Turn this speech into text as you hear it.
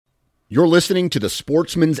You're listening to the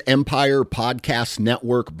Sportsman's Empire Podcast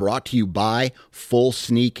Network, brought to you by Full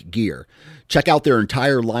Sneak Gear. Check out their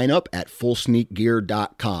entire lineup at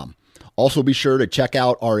fullsneakgear.com. Also be sure to check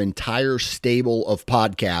out our entire stable of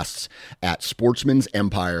podcasts at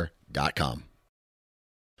sportsmansempire.com.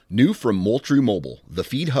 New from Moultrie Mobile, the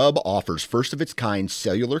Feed Hub offers first-of-its-kind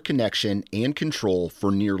cellular connection and control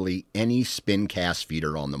for nearly any spin cast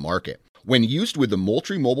feeder on the market. When used with the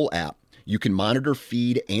Moultrie Mobile app, you can monitor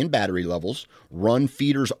feed and battery levels, run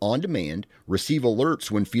feeders on demand, receive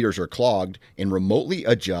alerts when feeders are clogged, and remotely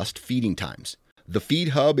adjust feeding times. The Feed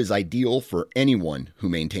Hub is ideal for anyone who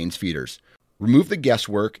maintains feeders. Remove the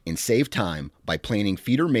guesswork and save time by planning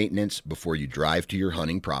feeder maintenance before you drive to your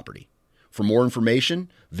hunting property. For more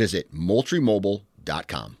information, visit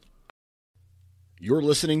MoultrieMobile.com. You're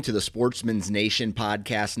listening to the Sportsman's Nation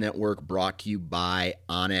Podcast Network, brought to you by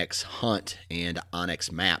onX Hunt and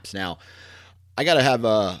onX Maps. Now, I got to have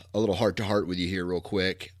a little heart-to-heart with you here real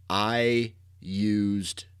quick. I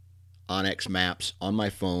used onX Maps on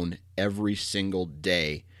my phone every single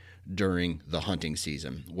day during the hunting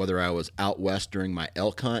season, whether I was out west during my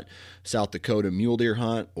elk hunt, South Dakota mule deer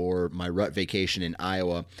hunt, or my rut vacation in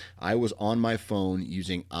Iowa. I was on my phone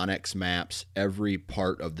using onX Maps every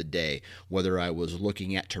part of the day, whether I was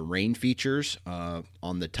looking at terrain features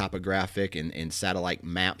on the topographic and satellite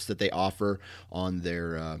maps that they offer on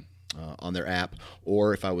their app,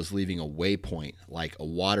 or if I was leaving a waypoint like a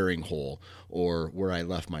watering hole, or where I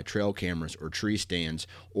left my trail cameras or tree stands,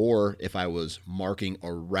 or if I was marking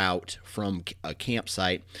a route from a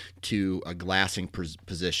campsite to a glassing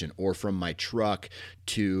position, or from my truck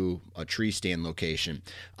to a tree stand location.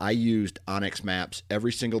 I used onX Maps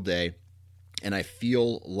every single day, and I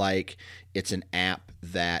feel like it's an app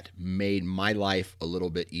that made my life a little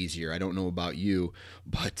bit easier. I don't know about you,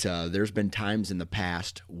 but there's been times in the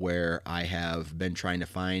past where I have been trying to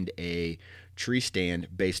find a tree stand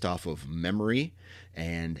based off of memory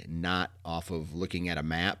and not off of looking at a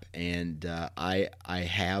map. And I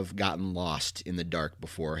have gotten lost in the dark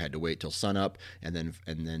before. I had to wait till sunup and then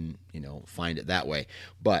find it that way.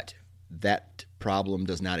 But that problem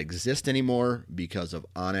does not exist anymore because of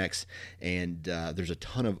onX, and there's a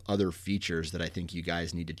ton of other features that I think you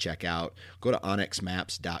guys need to check out. Go to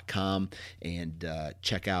onxmaps.com and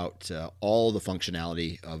check out all the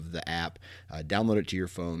functionality of the app. Download it to your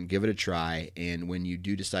phone, give it a try, and when you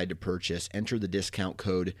do decide to purchase, enter the discount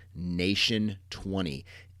code NATION20,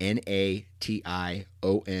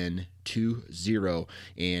 NATION20,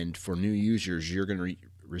 and for new users, you're going to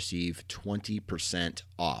receive 20%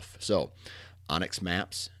 off. So,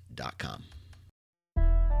 onxmaps.com.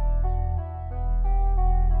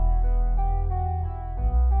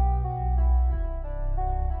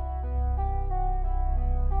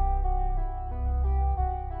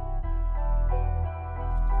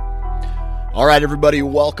 All right, everybody,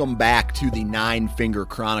 welcome back to the Nine Finger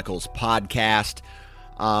Chronicles podcast.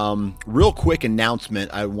 Real quick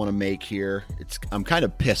announcement I want to make here. I'm kind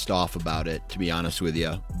of pissed off about it, to be honest with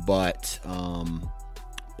you, but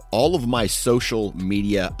all of my social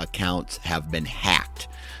media accounts have been hacked.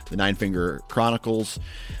 The Nine Finger Chronicles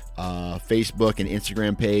Facebook and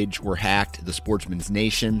Instagram page were hacked. The Sportsman's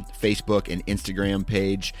Nation Facebook and Instagram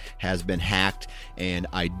page has been hacked, and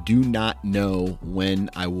I do not know when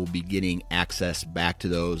I will be getting access back to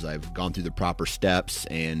those. I've gone through the proper steps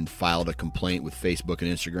and filed a complaint with Facebook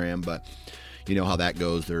and Instagram, but you know how that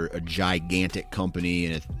goes. They're a gigantic company,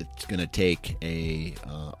 and it's going to take a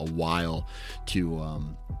while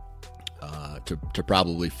to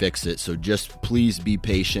probably fix it. So just please be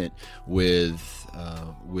patient with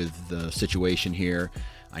the situation here.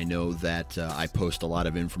 I know that I post a lot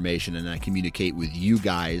of information and I communicate with you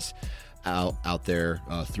guys out there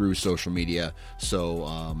through social media.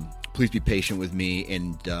 So please be patient with me.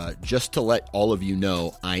 And just to let all of you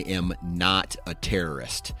know, I am not a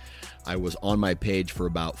terrorist. I was on my page for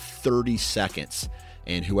about 30 seconds,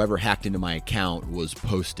 and whoever hacked into my account was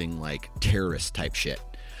posting like terrorist type shit.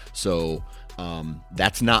 So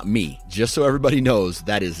that's not me. Just so everybody knows,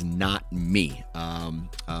 that is not me.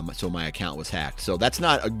 So my account was hacked. So that's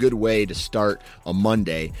not a good way to start a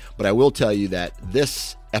Monday, but I will tell you that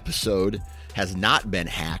this episode has not been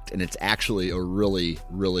hacked, and it's actually a really,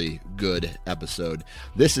 really good episode.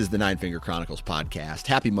 This is the Nine Finger Chronicles podcast.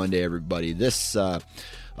 Happy Monday, everybody. This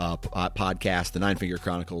podcast. The Nine Finger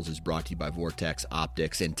Chronicles is brought to you by Vortex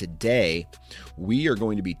Optics. And today we are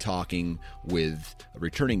going to be talking with a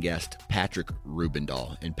returning guest, Patrick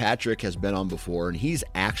Rubendahl. And Patrick has been on before, and he's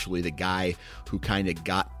actually the guy who kind of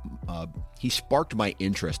he sparked my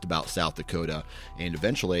interest about South Dakota. And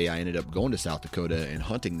eventually I ended up going to South Dakota and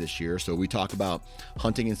hunting this year. So we talk about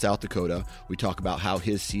hunting in South Dakota. We talk about how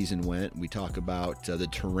his season went. We talk about the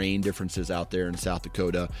terrain differences out there in South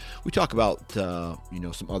Dakota. We talk about,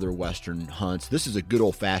 some other Western hunts. This is a good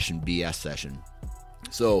old-fashioned BS session.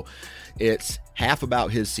 So it's half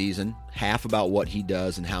about his season, half about what he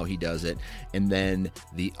does and how he does it. And then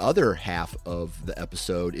the other half of the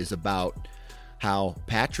episode is about how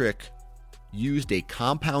Patrick used a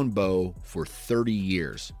compound bow for 30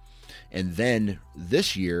 years. And then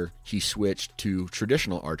this year, he switched to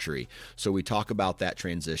traditional archery. So we talk about that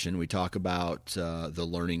transition. We talk about the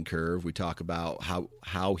learning curve. We talk about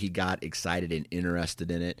how he got excited and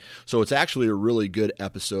interested in it. So it's actually a really good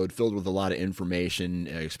episode filled with a lot of information,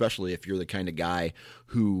 especially if you're the kind of guy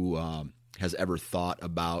who has ever thought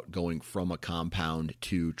about going from a compound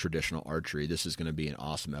to traditional archery. This is going to be an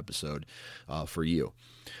awesome episode for you.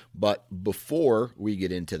 But before we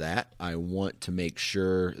get into that, I want to make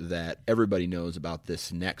sure that everybody knows about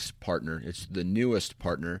this next partner. It's the newest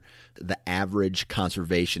partner, The Average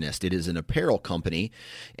Conservationist. It is an apparel company,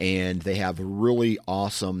 and they have really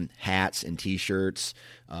awesome hats and t-shirts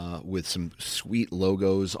with some sweet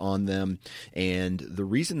logos on them. And the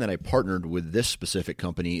reason that I partnered with this specific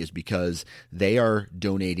company is because they are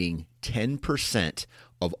donating 10%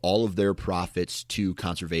 of all of their profits to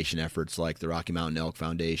conservation efforts like the Rocky Mountain Elk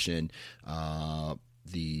Foundation,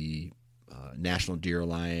 the National Deer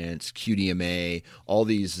Alliance, QDMA, all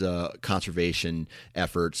these conservation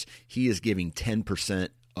efforts. He is giving 10%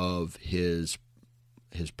 of his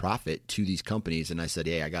profit to these companies. And I said,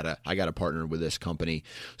 hey, I gotta partner with this company.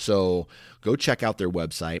 So go check out their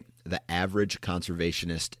website,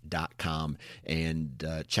 theaverageconservationist.com,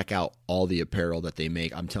 and check out all the apparel that they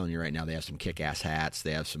make. I'm telling you right now, they have some kick-ass hats.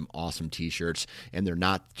 They have some awesome t-shirts, and they're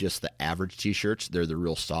not just the average t-shirts. They're the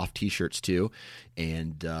real soft t-shirts too.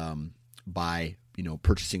 And by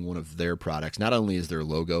purchasing one of their products, not only is their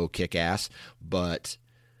logo kick-ass, but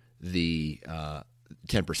the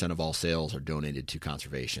 10% of all sales are donated to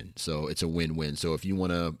conservation. So it's a win-win. So if you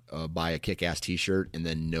want to buy a kick-ass t-shirt and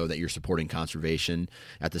then know that you're supporting conservation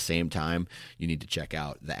at the same time, you need to check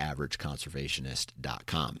out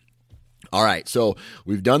theaverageconservationist.com. All right, so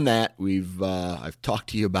we've done that. I've talked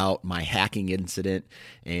to you about my hacking incident,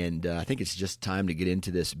 and I think it's just time to get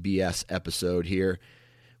into this BS episode here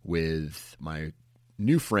with my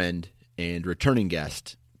new friend and returning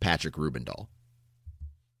guest, Patrick Rubendahl.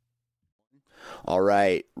 All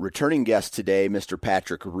right, returning guest today, Mr.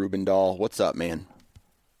 Patrick Rubendahl. What's up, man?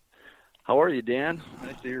 How are you, Dan?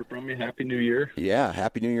 Nice to hear from you. Happy New Year. Yeah,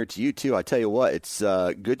 Happy New Year to you, too. I tell you what, it's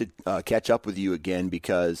good to catch up with you again,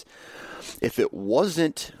 because if it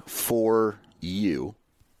wasn't for you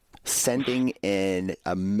sending in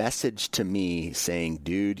a message to me saying,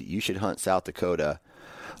 dude, you should hunt South Dakota,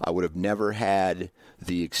 I would have never had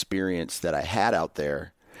the experience that I had out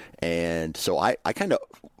there. And so I kind of,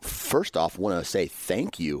 first off, want to say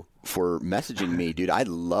thank you for messaging me, dude. I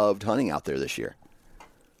loved hunting out there this year.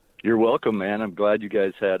 You're welcome, man. I'm glad you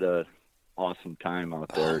guys had a awesome time out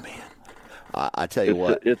there. Oh, man. I tell you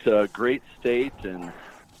what. It's a great state, and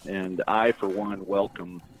I, for one,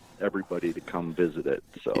 welcome everybody to come visit it.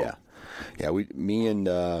 So yeah. Me and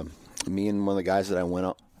one of the guys that I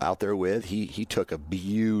went out there with, he took a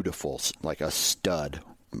beautiful, like a stud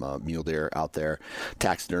mule deer out there.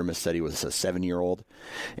 Taxidermist said he was a 7-year-old,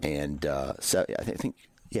 and I think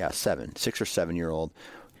 6 or 7-year-old.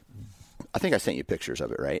 I think I sent you pictures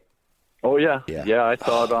of it, right? Oh yeah. I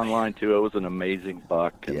saw it online too. It was an amazing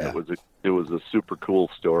buck, and it was a super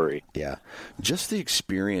cool story. Yeah, just the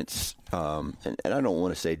experience, and I don't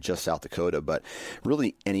want to say just South Dakota, but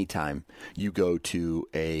really anytime you go to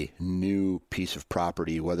a new piece of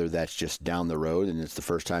property, whether that's just down the road and it's the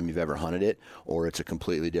first time you've ever hunted it, or it's a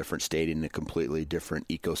completely different state in a completely different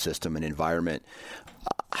ecosystem and environment,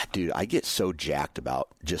 dude, I get so jacked about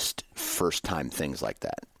just first time things like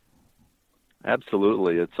that.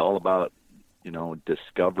 Absolutely. It's all about,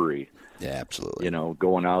 discovery. Yeah, absolutely.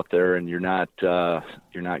 Going out there, and you're not going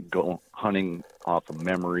hunting off of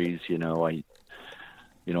memories. I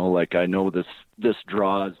know this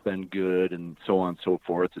draw has been good, and so on and so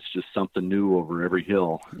forth. It's just something new over every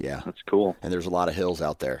hill. Yeah, that's cool. And there's a lot of hills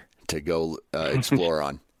out there to go explore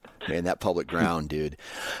on. Man, that public ground, dude.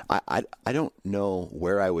 I don't know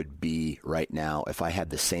where I would be right now if I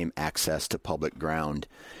had the same access to public ground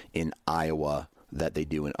in Iowa that they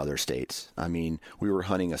do in other states. I mean, we were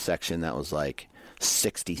hunting a section that was like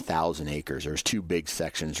 60,000 acres. There's two big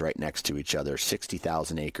sections right next to each other,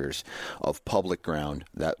 60,000 acres of public ground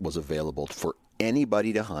that was available for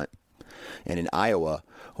anybody to hunt. And in Iowa,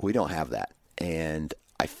 we don't have that. And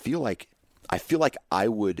I feel like I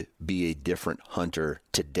would be a different hunter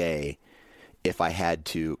today if I had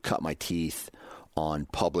to cut my teeth on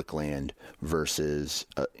public land versus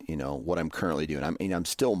what I'm currently doing. I'm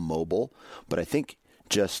still mobile, but I think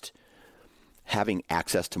just having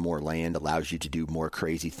access to more land allows you to do more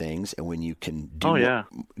crazy things. And when you can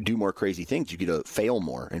do more crazy things, you get to fail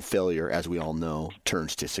more. And failure, as we all know,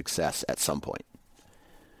 turns to success at some point.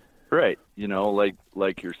 Right.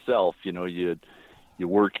 Like yourself, you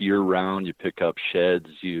work year round, you pick up sheds,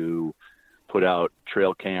 you put out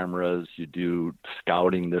trail cameras, you do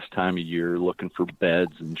scouting this time of year, looking for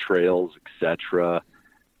beds and trails, etc.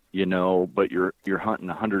 But you're hunting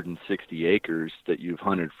 160 acres that you've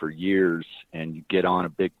hunted for years, and you get on a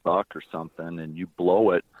big buck or something and you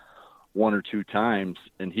blow it one or two times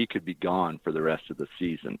and he could be gone for the rest of the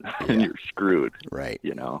season and you're screwed. Right.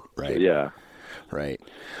 Right. So, yeah. Right.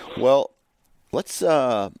 Well, let's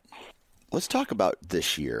talk about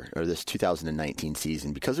this year, or this 2019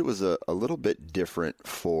 season, because it was a little bit different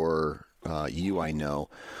for you, I know.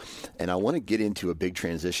 And I want to get into a big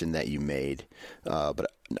transition that you made, but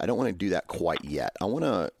I don't want to do that quite yet. I want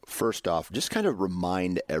to, first off, just kind of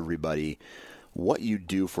remind everybody what you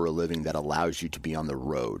do for a living that allows you to be on the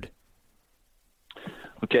road.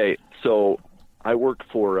 Okay, so I work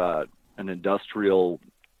for an industrial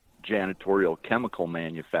janitorial chemical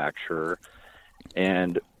manufacturer,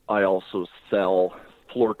 and I also sell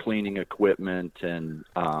floor cleaning equipment and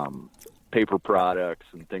paper products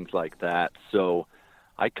and things like that. So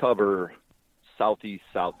I cover southeast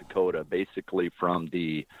South Dakota, basically from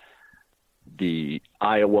the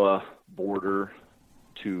Iowa border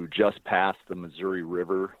to just past the Missouri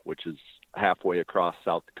River, which is halfway across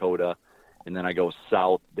South Dakota. And then I go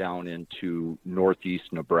south down into northeast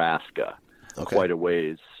Nebraska, quite a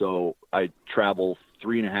ways. So I travel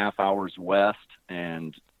 3.5 hours west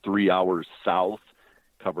and 3 hours south,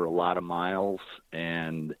 cover a lot of miles,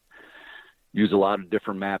 and use a lot of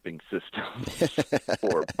different mapping systems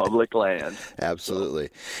for public land. Absolutely.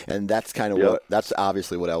 And that's kind of that's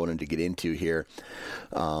obviously what I wanted to get into here.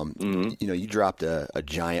 You dropped a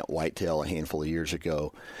giant whitetail a handful of years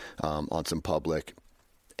ago on some public,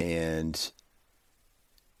 and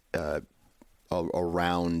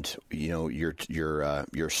around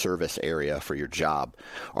your service area for your job.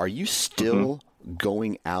 Are you still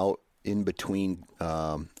going out in between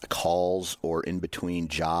calls or in between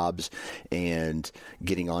jobs and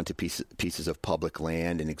getting onto pieces of public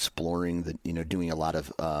land and exploring doing a lot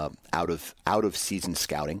of out of season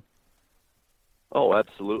scouting? Oh,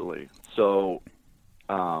 absolutely. So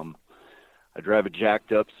I drive a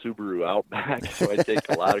jacked up Subaru Outback, so I take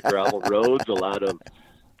a lot of gravel roads, a lot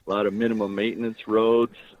of minimum maintenance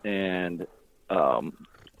roads, and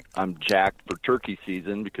I'm jacked for turkey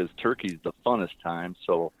season because turkey's the funnest time.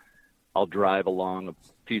 So I'll drive along a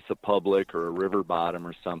piece of public or a river bottom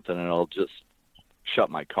or something, and I'll just shut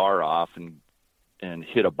my car off and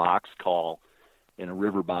hit a box call in a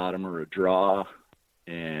river bottom or a draw.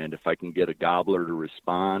 And if I can get a gobbler to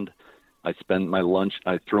respond, I spend my lunch,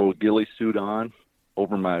 I throw a ghillie suit on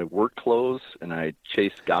over my work clothes, and I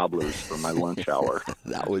chase gobblers for my lunch hour.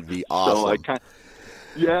 That would be awesome. So I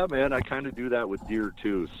kind of do that with deer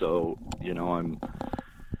too. So,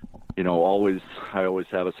 I always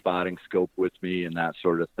have a spotting scope with me and that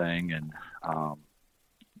sort of thing. And,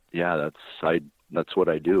 that's what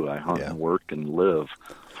I do. I hunt and work and live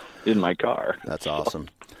in my car. That's awesome.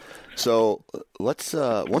 So let's,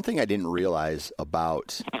 one thing I didn't realize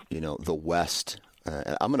about, the West,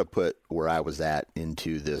 I'm going to put where I was at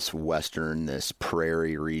into this this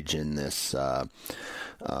prairie region, this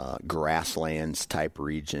grasslands type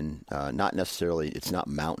region. Not necessarily, it's not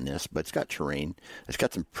mountainous, but it's got terrain. It's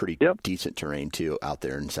got some pretty decent terrain too out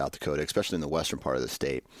there in South Dakota, especially in the western part of the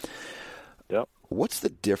state. Yep. What's the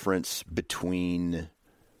difference between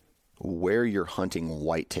where you're hunting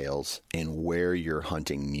whitetails and where you're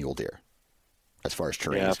hunting mule deer as far as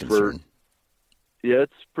terrain is concerned?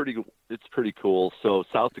 It's pretty cool. So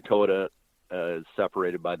South Dakota is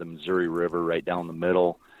separated by the Missouri River right down the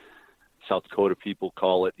middle. South Dakota people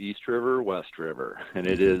call it East River, West River, and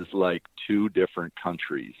it is like two different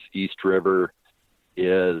countries. East River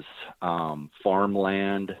is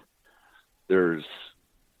farmland. There's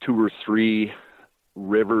 2 or 3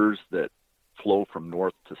 rivers that flow from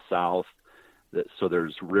north to south. So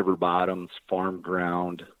there's river bottoms, farm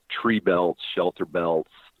ground, tree belts, shelter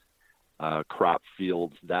belts. crop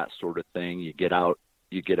fields, that sort of thing. You get out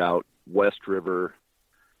West River,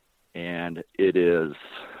 and it is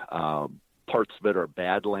parts of it are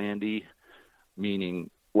badlandy, meaning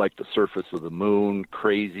like the surface of the moon,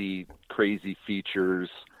 crazy features.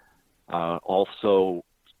 Also,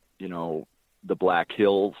 the Black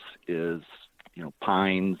Hills is,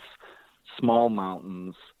 pines, small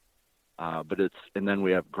mountains, and then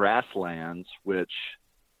we have grasslands, which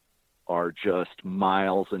are just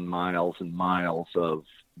miles and miles and miles of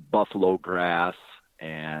buffalo grass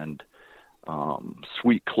and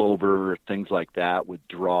sweet clover, things like that, with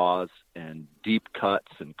draws and deep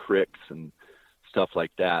cuts and creeks and stuff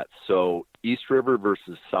like that. So East River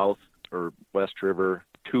versus South or West River,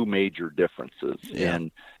 two major differences. Yeah.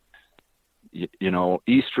 And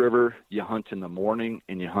East River, you hunt in the morning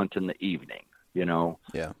and you hunt in the evening.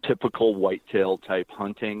 Yeah. Typical whitetail type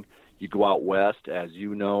hunting. You go out west, as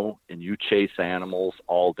you know, and you chase animals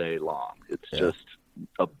all day long. It's just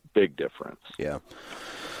a big difference. Yeah.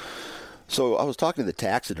 So I was talking to the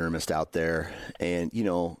taxidermist out there, and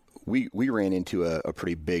we ran into a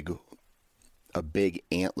pretty big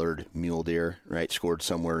antlered mule deer, right? Scored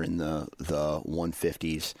somewhere in the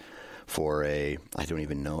 150s for I don't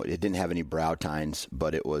even know. It didn't have any brow tines,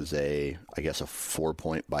 but it was I guess a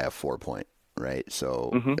 4-point by a 4-point, right?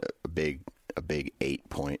 So a big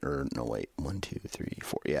 8-point, or no, wait, 1, 2, 3,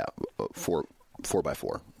 4. Yeah. 4 by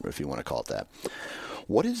 4, if you want to call it that.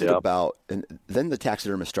 What is it about? And then the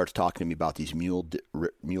taxidermist starts talking to me about these mule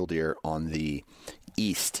deer on the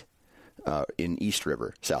east, in East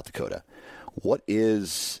River, South Dakota. What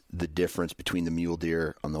is the difference between the mule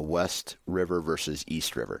deer on the West River versus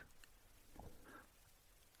East River?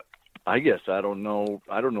 I guess I don't know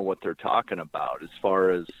what they're talking about as far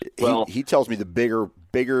as, he tells me the bigger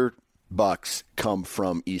bucks come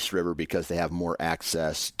from East River because they have more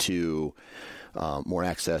access to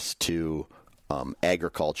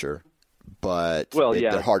agriculture, but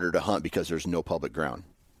they're harder to hunt because there's no public ground.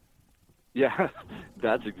 Yeah,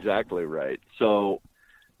 that's exactly right. So,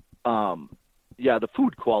 the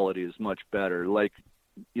food quality is much better. Like,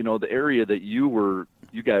 the area that you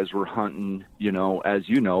guys were hunting, as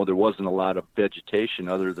there wasn't a lot of vegetation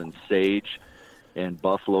other than sage and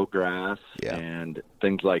buffalo grass and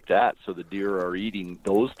things like that. So the deer are eating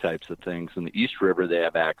those types of things. In the East River, they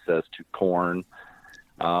have access to corn.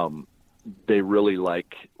 They really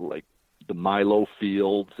like the milo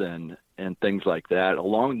fields and things like that.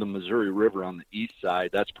 Along the Missouri River on the east side,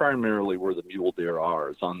 that's primarily where the mule deer are,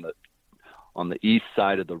 is on the east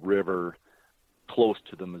side of the river, close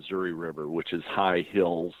to the Missouri River, which is high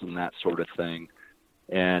hills and that sort of thing.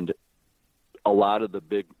 And a lot of the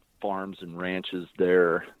big farms and ranches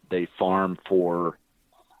there, they farm for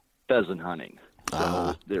pheasant hunting.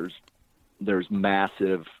 So there's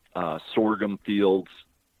massive sorghum fields,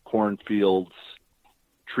 corn fields,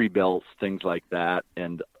 tree belts, things like that,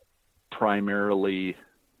 and primarily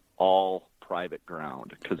all private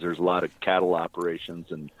ground because there's a lot of cattle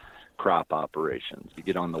operations and crop operations. You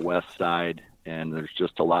get on the west side and there's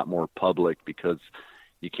just a lot more public because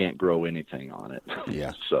you can't grow anything on it.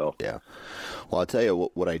 Yeah. So. Yeah. Well, I'll tell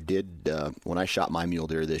you what I did when I shot my mule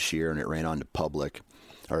deer this year and it ran on to private.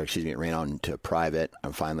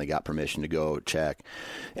 I finally got permission to go check,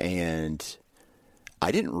 and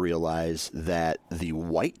I didn't realize that the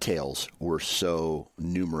whitetails were so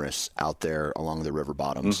numerous out there along the river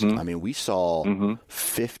bottoms. I mean, we saw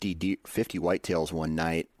 50 whitetails one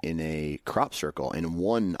night in a crop circle, and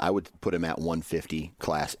one, I would put him at 150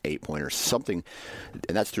 class 8-pointer, something,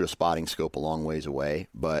 and that's through a spotting scope a long ways away,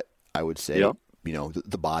 but I would say,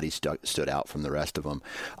 the body stood out from the rest of them.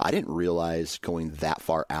 I didn't realize going that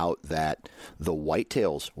far out that the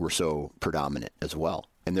whitetails were so predominant as well.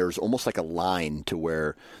 And there's almost like a line to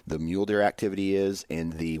where the mule deer activity is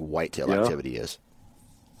and the whitetail activity is.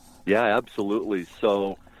 Yeah, absolutely.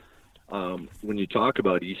 So when you talk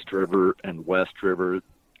about East River and West River,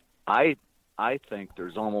 I think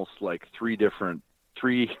there's almost like three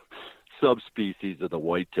subspecies of the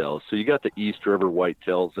whitetails. So you got the East River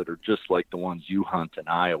whitetails that are just like the ones you hunt in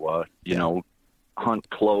Iowa, hunt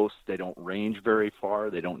close. They don't range very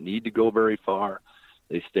far. They don't need to go very far.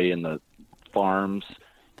 They stay in the farms.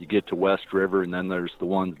 You get to West River, and then there's the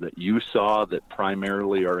ones that you saw that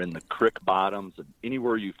primarily are in the creek bottoms, and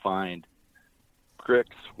anywhere you find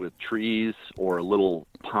creeks with trees or a little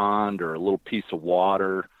pond or a little piece of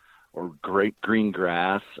water or great green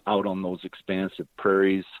grass out on those expansive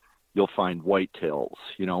prairies, you'll find whitetails,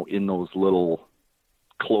 in those little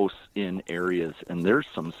close-in areas, and there's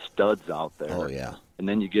some studs out there. Oh yeah. And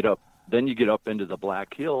then you get up into the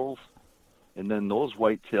Black Hills, and then those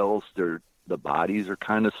whitetails, the bodies are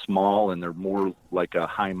kind of small and they're more like a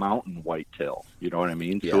high mountain whitetail. You know what I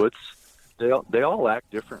mean? Yeah. So they all act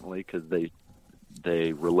differently because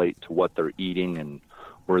they relate to what they're eating and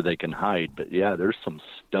where they can hide. But yeah, there's some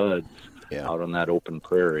studs out on that open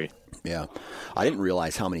prairie. Yeah. I didn't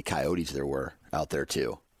realize how many coyotes there were out there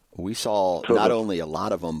too. We saw not only a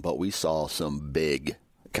lot of them, but we saw some big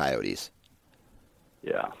coyotes.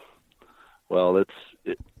 Yeah. Well,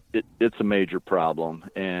 it's a major problem.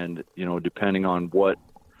 And, you know, depending on what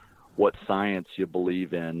science you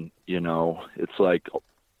believe in, you know, it's like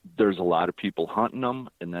there's a lot of people hunting them.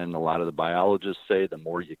 And then a lot of the biologists say the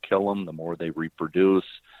more you kill them, the more they reproduce,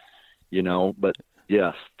 you know. But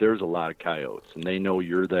yes, there's a lot of coyotes and they know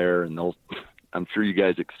you're there, and I'm sure you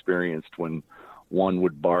guys experienced when one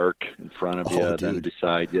would bark in front of you, then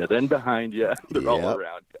beside you, then behind you. They're all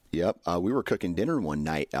around you. Yep. We were cooking dinner one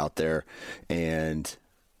night out there, and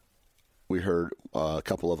we heard a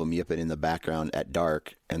couple of them yipping in the background at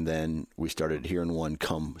dark, and then we started hearing one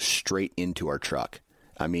come straight into our truck.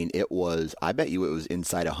 I mean, I bet you it was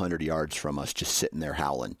inside 100 yards from us, just sitting there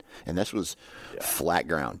howling. And this was flat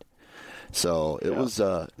ground. So it was,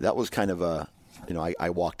 that was kind of a, you know, I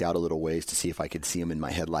walked out a little ways to see if I could see them in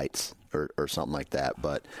my headlights or something like that.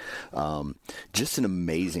 But just an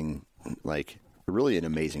amazing, like, really an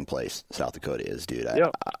amazing place South Dakota is, dude.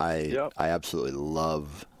 I absolutely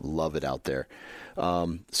love it out there.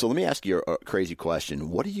 So let me ask you a crazy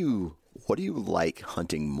question. What do you like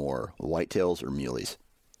hunting more, whitetails or muleys?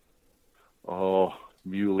 Oh,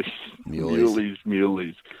 muleys.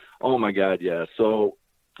 Oh my God, yeah. So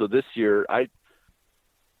this year I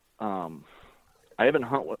haven't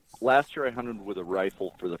hunted. Last year I hunted with a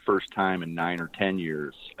rifle for the first time in 9 or 10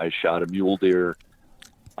 years. I shot a mule deer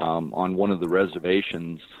on one of the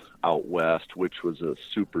reservations out west, which was a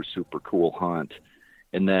super, super cool hunt.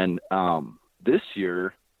 And then this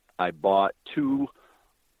year I bought 2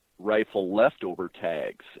 rifle leftover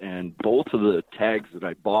tags, and both of the tags that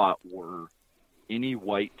I bought were any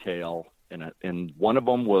whitetail, and one of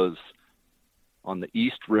them was on the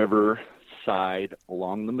East River side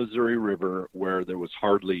along the Missouri River where there was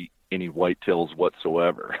hardly any whitetails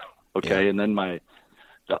whatsoever. Okay. Yeah. And then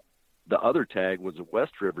the other tag was a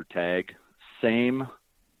West River tag, same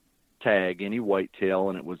tag, any whitetail,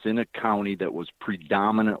 and it was in a county that was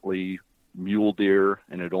predominantly mule deer,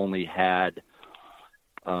 and it only had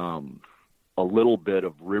a little bit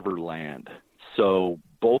of river land. So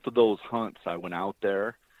both of those hunts, I went out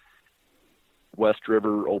there. West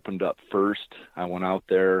River opened up first. I went out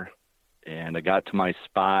there and I got to my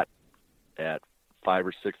spot at 5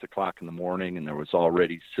 or 6 o'clock in the morning, and there was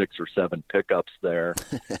already 6 or 7 pickups there.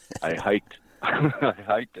 I hiked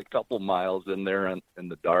a couple miles in there in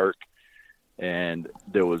the dark, and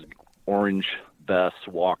there was orange vests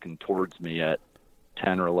walking towards me at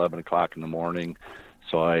 10 or 11 o'clock in the morning.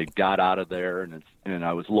 So I got out of there, and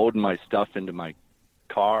I was loading my stuff into my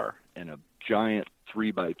car, and a giant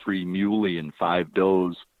 3x3 muley and 5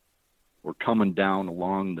 does were coming down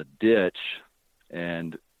along the ditch.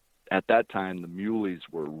 And at that time, the muleys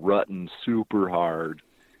were rutting super hard.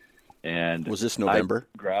 And was this November?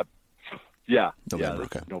 November. Yeah,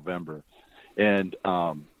 okay. November. And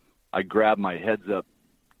I grabbed my heads-up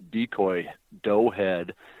decoy doe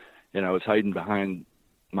head, and I was hiding behind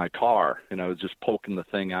my car, and I was just poking the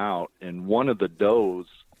thing out, and one of the does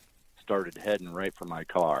started heading right for my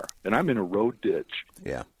car, and I'm in a road ditch.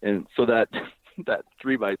 Yeah. And so that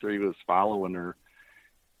 3x3 was following her,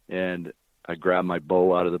 and I grabbed my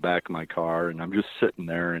bow out of the back of my car, and I'm just sitting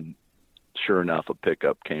there, and sure enough, a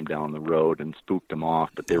pickup came down the road and spooked them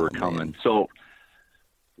off, but they were coming. Man. So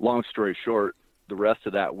long story short, the rest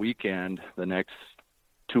of that weekend, the next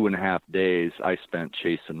 2.5 days, I spent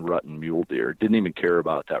chasing rutting mule deer. Didn't even care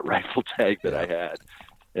about that rifle tag that I had.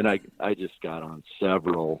 And I just got on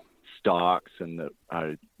several stalks, and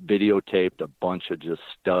I videotaped a bunch of just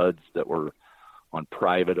studs that were on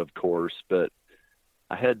private, of course, but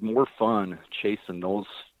I had more fun chasing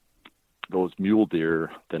those mule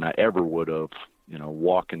deer than I ever would have,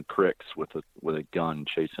 walking cricks with a gun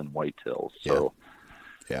chasing whitetails. So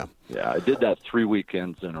yeah, I did that 3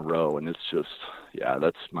 weekends in a row, and it's just,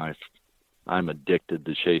 I'm addicted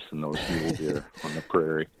to chasing those mule deer on the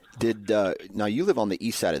prairie. Now you live on the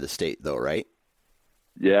east side of the state though, right?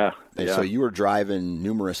 Yeah. And so you were driving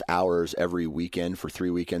numerous hours every weekend for 3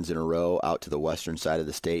 weekends in a row out to the western side of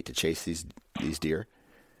the state to chase these deer?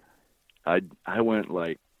 I went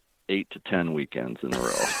like 8 to 10 weekends in a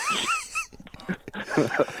row.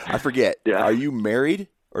 I forget. Yeah. Are you married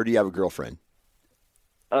or do you have a girlfriend?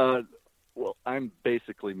 Well, I'm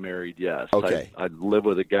basically married, yes. Okay. I live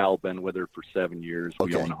with a gal, been with her for 7 years.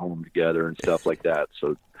 We own a home together and stuff like that.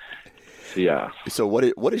 So Yeah. So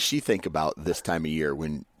what does she think about this time of year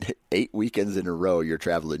when 8 weekends in a row you're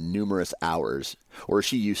traveling numerous hours, or is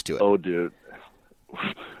she used to it? Oh, dude.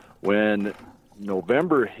 When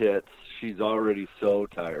November hits, she's already so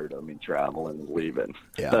tired of me traveling and leaving.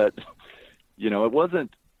 Yeah. But,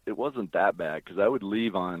 it wasn't that bad because I would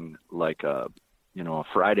leave on like a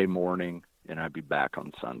Friday morning and I'd be back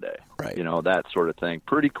on Sunday. Right. That sort of thing.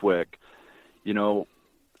 Pretty quick,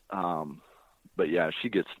 but yeah, she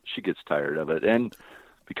gets tired of it. And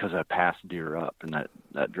because I pass deer up, and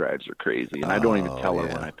that drives her crazy. And I don't even tell her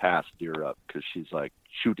when I pass deer up because she's like,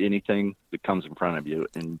 shoot anything that comes in front of you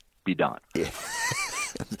and be done. Yeah.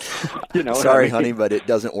 Sorry, honey, but it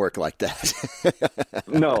doesn't work like that.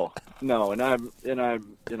 No, and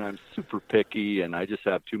I'm super picky, and I just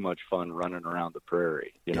have too much fun running around the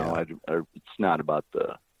prairie. It's not about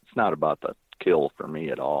the kill for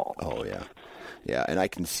me at all. Oh yeah, yeah, and I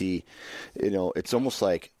can see, it's almost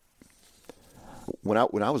like when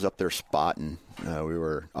I was up there spotting, we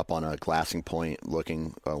were up on a glassing point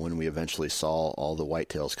looking when we eventually saw all the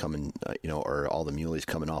whitetails coming, or all the muleys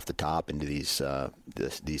coming off the top into these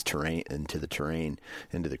terrain,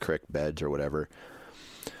 into the creek beds or whatever,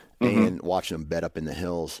 and watching them bed up in the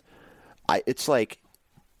hills. It's like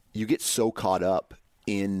you get so caught up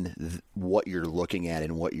in what you're looking at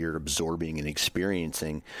and what you're absorbing and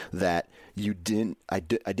experiencing that I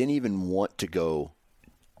didn't even want to go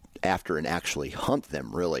after and actually hunt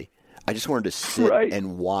them, really. I just wanted to sit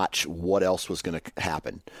and watch what else was going to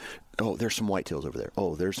happen. Oh, there's some whitetails over there.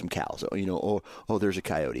 Oh, there's some cows. Oh, there's a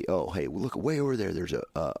coyote. Oh, hey, look way over there. There's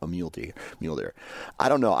a mule deer. I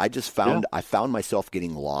don't know. I just found I found myself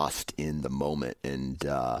getting lost in the moment, and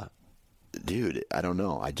dude, I don't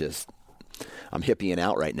know. I'm hippieing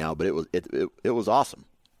out right now, but it was awesome.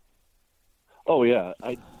 Oh yeah,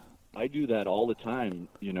 I do that all the time.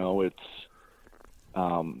 It's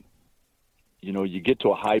you get to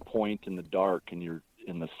a high point in the dark and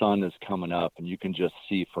the sun is coming up and you can just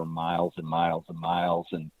see for miles and miles and miles,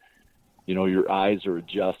 and your eyes are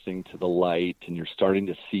adjusting to the light and you're starting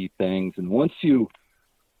to see things. And once you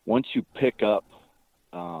pick up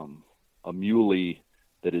a muley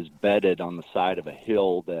that is bedded on the side of a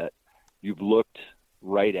hill that you've looked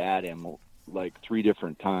right at him like 3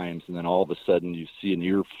 different times, and then all of a sudden you see an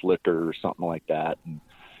ear flicker or something like that, and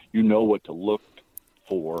you know what to look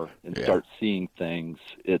for and start seeing things.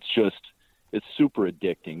 It's super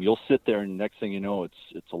addicting. You'll sit there and next thing you know, it's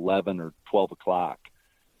 11 or 12 o'clock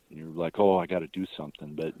and you're like, oh, I got to do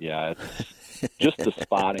something. But yeah, it's just the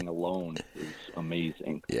spotting alone is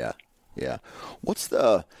amazing. Yeah. Yeah.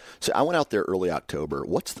 So I went out there early October.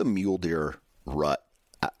 What's the mule deer rut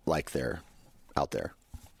like out there?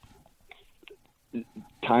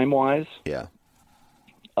 Time-wise? Yeah.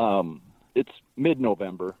 It's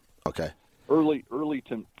mid-November. Okay. Early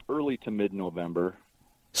to mid-November.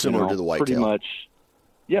 Similar to the whitetail. Pretty much.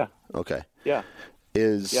 Yeah. Okay. Yeah.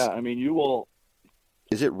 I mean, you will.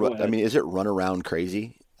 Is it run around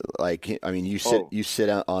crazy? Like, I mean, you sit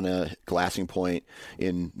out on a glassing point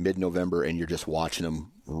in mid-November and you're just watching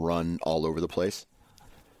them run all over the place.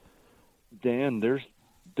 Dan, they'll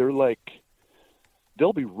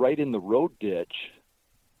be right in the road ditch,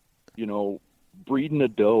 breeding a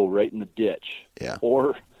doe right in the ditch. Yeah.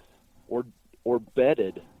 Or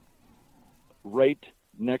bedded right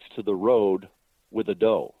next to the road with a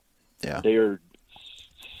doe. Yeah. They are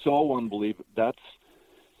so unbelievable.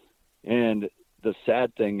 And the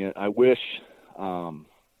sad thing, I wish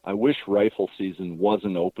rifle season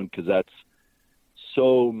wasn't open, because that's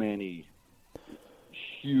so many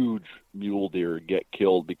huge mule deer get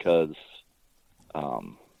killed because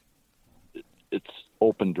it's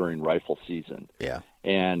open during rifle season. Yeah.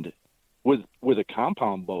 And with a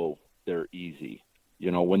compound bow, they're easy.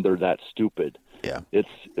 When they're that stupid. Yeah.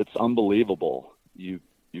 It's unbelievable. You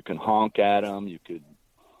can honk at them.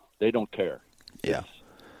 They don't care. Yeah.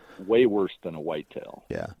 It's way worse than a whitetail.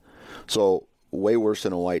 Yeah. So way worse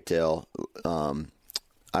than a whitetail.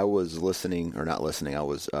 I was I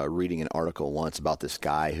was reading an article once about this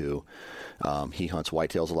guy who he hunts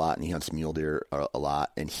whitetails a lot and he hunts mule deer a lot.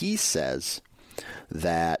 And he says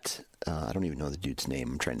that, I don't even know the dude's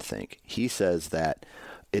name. I'm trying to think. He says that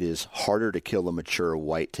it is harder to kill a mature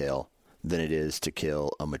whitetail than it is to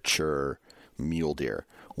kill a mature mule deer.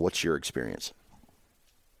 What's your experience?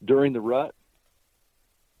 During the rut?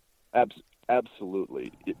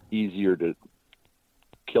 Absolutely. Easier to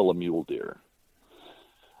kill a mule deer.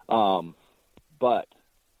 But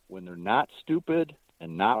when they're not stupid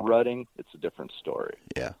and not rutting, it's a different story.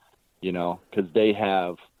 Yeah. Because they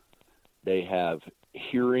have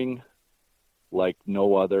hearing like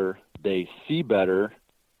no other. They see better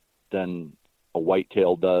than a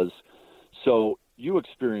whitetail does. So you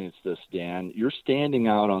experience this, Dan. You're standing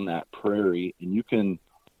out on that prairie, and you can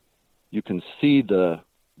see the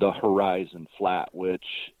horizon flat, which,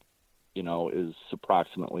 you know, is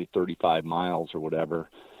approximately 35 miles or whatever.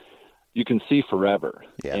 You can see forever.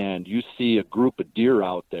 Yeah. And you see a group of deer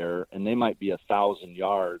out there, and they might be 1,000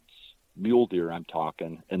 yards, mule deer I'm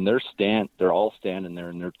talking, and they're all standing there,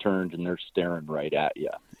 and they're turned, and they're staring right at you.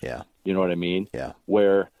 Yeah. You know what I mean? Yeah.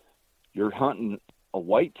 Where you're hunting a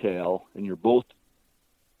whitetail, and you're both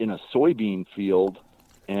in a soybean field,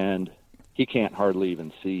 and he can't hardly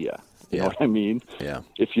even see you. You know what I mean? Yeah.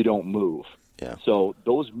 If you don't move. Yeah. So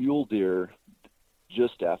those mule deer,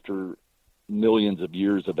 just after millions of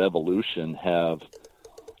years of evolution, have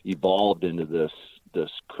evolved into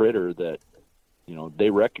this critter that, you know, they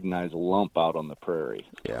recognize a lump out on the prairie.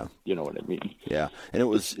 Yeah. You know what I mean? Yeah. And it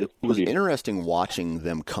was interesting watching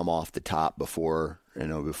them come off the top before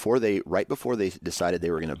they decided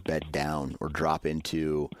they were going to bed down or drop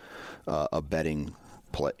into a bedding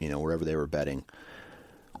play, you know, wherever they were bedding.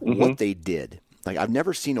 Mm-hmm. What they did, like, I've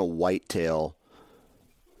never seen a whitetail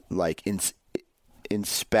like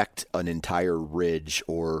inspect an entire ridge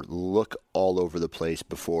or look all over the place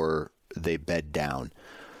before they bed down.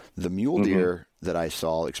 The mule deer that I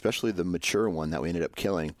saw, especially the mature one that we ended up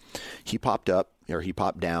killing, he popped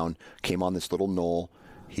down, came on this little knoll.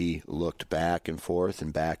 He looked back and forth,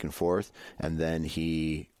 and then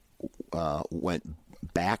he went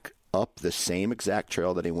back up the same exact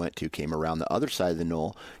trail that he went to, came around the other side of the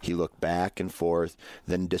knoll. He looked back and forth,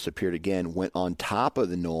 then disappeared again, went on top of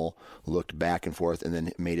the knoll, looked back and forth, and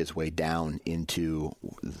then made his way down into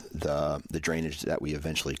the drainage that we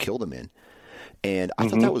eventually killed him in. And I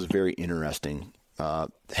thought that was very interesting,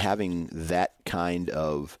 having that kind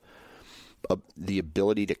of the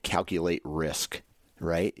ability to calculate risk.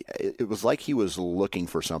 Right? It was like he was looking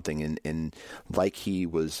for something and like he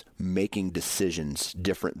was making decisions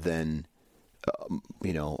different than,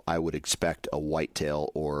 I would expect a whitetail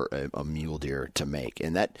or a mule deer to make.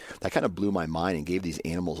 And that kind of blew my mind and gave these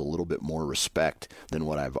animals a little bit more respect than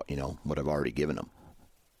what I've already given them.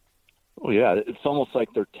 Oh yeah. It's almost like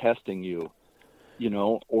they're testing you, you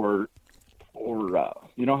know, or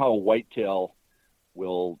you know how a whitetail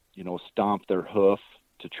will, you know, stomp their hoof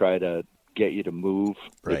to try to get you to move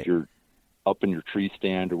if you're up in your tree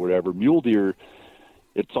stand or whatever. Mule deer,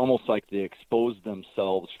 it's almost like they expose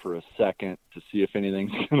themselves for a second to see if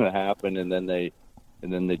anything's going to happen, and then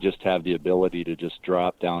they just have the ability to just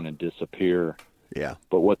drop down and disappear. Yeah.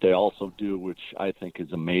 But what they also do, which I think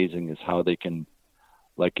is amazing, is how they can,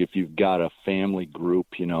 like, if you've got a family group,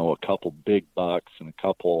 you know, a couple big bucks and a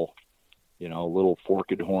couple, you know, little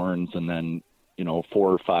forked horns, and then, you know,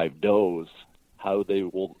 4 or 5 does, how they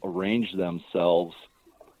will arrange themselves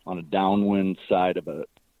on a downwind side of a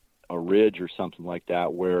ridge or something like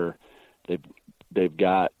that, where they've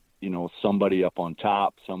got, you know, somebody up on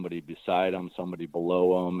top, somebody beside them, somebody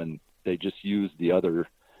below them, and they just use the other,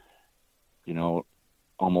 you know,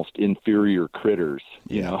 almost inferior critters,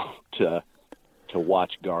 you know, to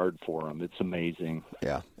watch guard for them. It's amazing.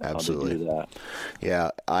 Yeah, absolutely. How they do that. Yeah,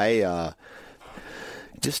 I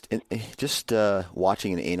just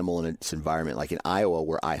watching an animal in its environment, like in Iowa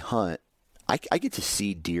where I hunt, I get to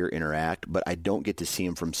see deer interact, but I don't get to see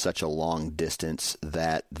them from such a long distance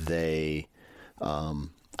that I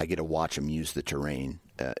get to watch them use the terrain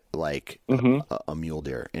like a mule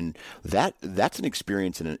deer. And that's an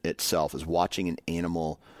experience in itself, is watching an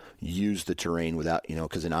animal use the terrain without, you know,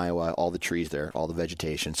 because in Iowa, all the trees there, all the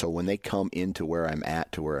vegetation. So when they come into where I'm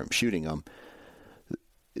at to where I'm shooting them,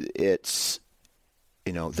 it's,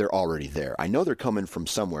 you know, they're already there. I know they're coming from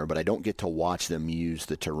somewhere, but I don't get to watch them use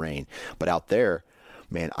the terrain. But out there,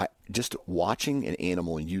 man, just watching an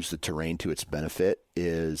animal use the terrain to its benefit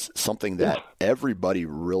is something that everybody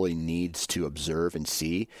really needs to observe and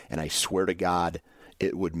see. And I swear to God,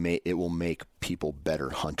 it will make people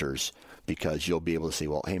better hunters, because you'll be able to see,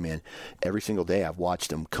 well, hey man, every single day I've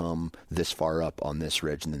watched them come this far up on this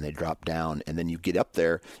ridge, and then they drop down, and then you get up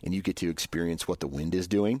there and you get to experience what the wind is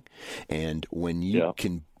doing. And when you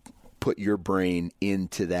can put your brain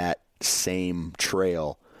into that same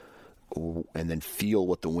trail and then feel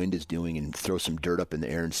what the wind is doing and throw some dirt up in the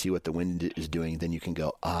air and see what the wind is doing, then you can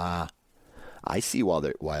go, I see why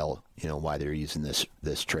they're using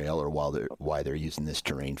this trail, or why they're using this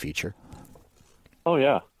terrain feature. Oh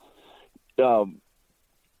yeah.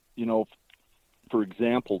 You know, for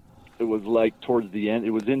example, it was like towards the end, it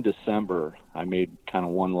was in December, I made kind of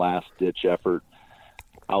one last ditch effort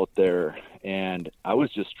out there, and I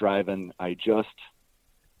was just driving. I just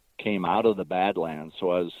came out of the Badlands.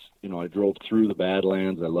 So I drove through the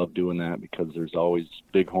Badlands. I love doing that because there's always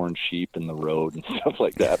bighorn sheep in the road and stuff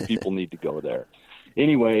like that. People need to go there.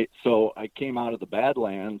 Anyway, so I came out of the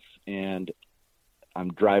Badlands and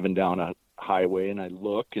I'm driving down a highway and I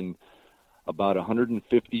look, and about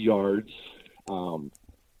 150 yards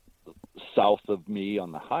south of me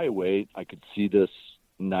on the highway, I could see this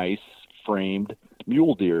nice framed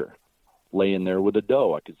mule deer laying there with a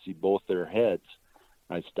doe. I could see both their heads.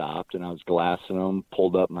 I stopped and I was glassing them,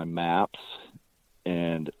 pulled up my maps,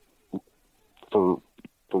 and for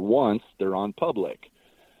once they're on public.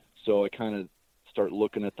 So I kind of start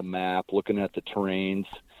looking at the map, looking at the terrains.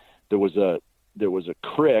 There was a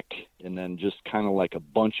creek, and then just kind of like a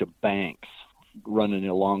bunch of banks running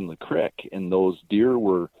along the creek, and those deer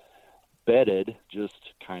were bedded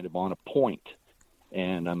just kind of on a point.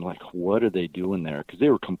 And I'm like, what are they doing there? Because they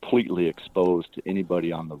were completely exposed to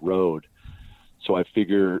anybody on the road. So I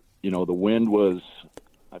figure,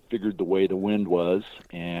 I figured the way the wind was,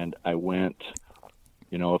 and I went,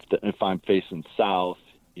 if I'm facing south,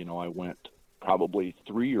 I went probably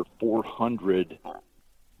 300 or 400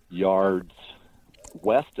 yards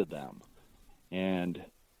west of them. And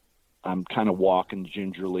I'm kind of walking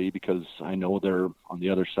gingerly because I know they're on the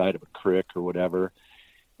other side of a creek or whatever.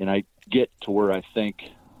 And I get to where I think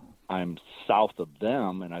I'm south of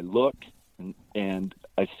them, and I look and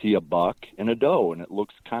I see a buck and a doe, and it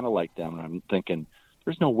looks kind of like them. And I'm thinking,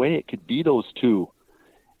 there's no way it could be those two.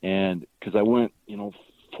 And because I went, 400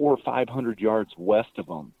 or 500 yards west of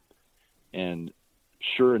them. And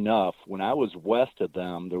sure enough, when I was west of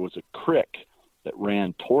them, there was a creek that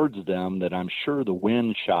ran towards them that I'm sure the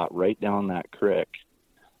wind shot right down that creek.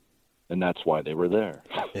 And that's why they were there.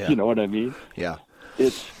 Yeah. You know what I mean? Yeah.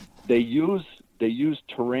 They use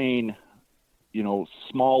terrain,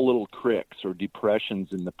 small little creeks or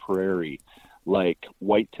depressions in the prairie, like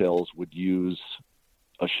whitetails would use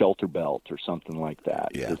a shelter belt or something like that.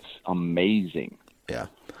 Yeah. It's amazing. Yeah.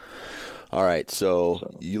 All right.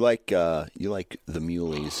 So you like the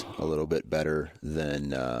muleys a little bit better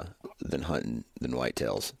than hunting than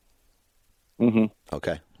whitetails. Mm-hmm.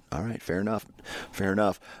 Okay. All right. Fair enough.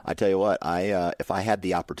 I tell you what, if I had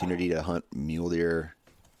the opportunity to hunt mule deer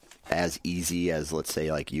as easy as, let's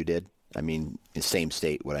say, like you did, I mean, same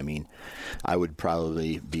state, what I mean, I would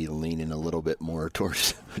probably be leaning a little bit more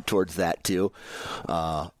towards that too,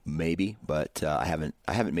 maybe, but I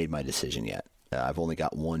haven't made my decision yet. I've only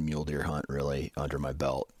got one mule deer hunt really under my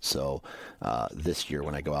belt, so this year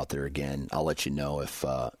when I go out there again, I'll let you know if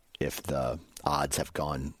the odds have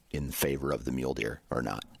gone in favor of the mule deer or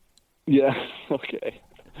not. Yeah. Okay.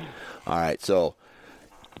 All right. So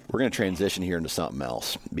we're going to transition here into something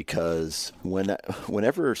else, because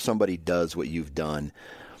whenever somebody does what you've done,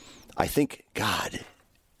 I think, God,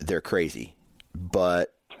 they're crazy.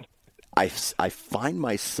 But I find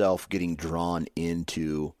myself getting drawn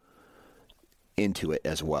into it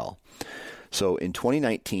as well. So in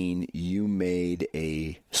 2019, you made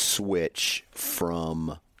a switch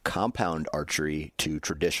from compound archery to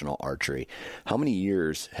traditional archery. How many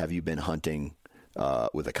years have you been hunting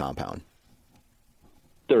with a compound?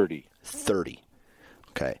 30.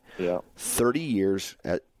 Okay. Yeah. 30 years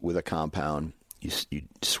with a compound. You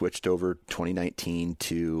switched over 2019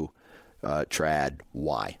 to trad.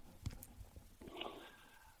 Why?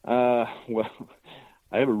 Well,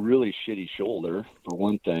 I have a really shitty shoulder, for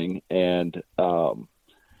one thing, and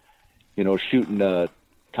shooting a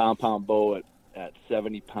compound bow at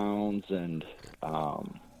 70 pounds, and I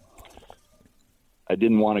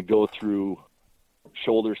didn't want to go through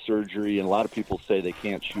shoulder surgery, and a lot of people say they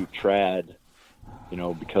can't shoot trad,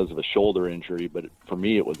 because of a shoulder injury, but for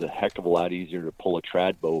me it was a heck of a lot easier to pull a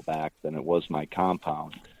trad bow back than it was my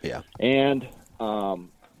compound. Yeah. And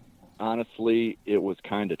honestly, it was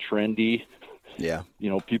kind of trendy. Yeah.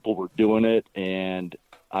 People were doing it, and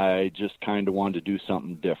I just kind of wanted to do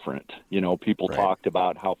something different. People Right. talked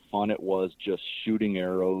about how fun it was just shooting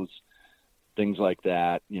arrows, things like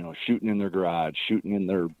that, shooting in their garage, shooting in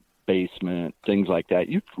their basement, things like that.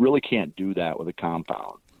 You really can't do that with a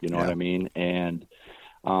compound. You know Yeah. what I mean? And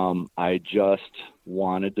I just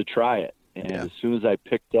wanted to try it. And Yeah. as soon as I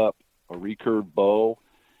picked up a recurve bow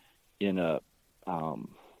in at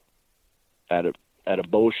a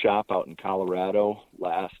bow shop out in Colorado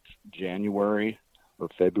last January or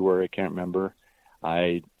February, I can't remember,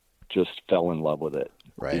 I just fell in love with it.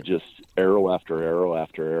 Right. It just arrow after arrow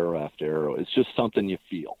after arrow after arrow. It's just something you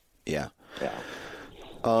feel. Yeah. Yeah.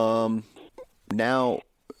 Now,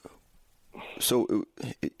 so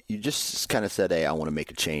you just kind of said, "Hey, I want to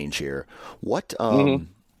make a change here." What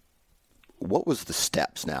was the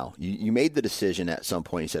steps? Now, you made the decision at some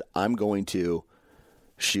point. You said, "I'm going to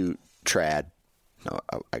shoot trad.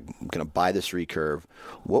 I'm going to buy this recurve.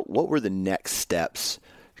 What were the next steps?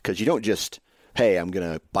 Because you don't just, hey, I'm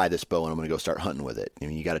going to buy this bow and I'm going to go start hunting with it. I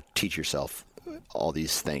mean, you got to teach yourself all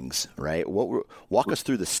these things, right? Walk us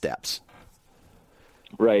through the steps.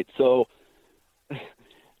 Right. So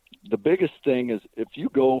the biggest thing is if you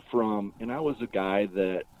go from, and I was a guy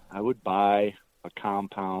that I would buy a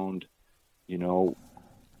compound,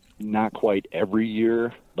 not quite every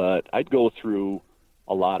year, but I'd go through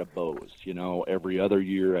a lot of bows, every other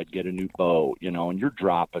year I'd get a new bow, and you're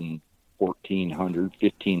dropping $1,400,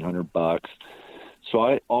 $1,500. So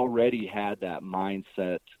I already had that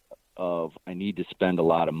mindset of I need to spend a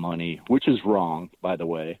lot of money, which is wrong, by the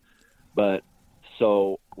way. But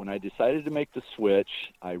so when I decided to make the switch,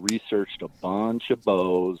 I researched a bunch of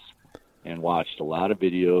bows and watched a lot of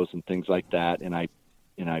videos and things like that. And I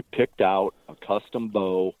picked out a custom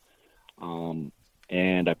bow,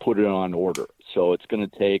 and I put it on order. So it's going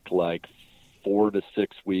to take like 4 to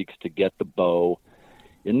 6 weeks to get the bow.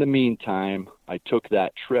 In the meantime, I took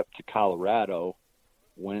that trip to Colorado,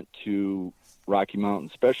 went to Rocky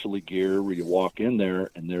Mountain Specialty Gear, where you walk in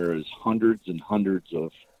there and there is hundreds and hundreds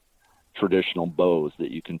of traditional bows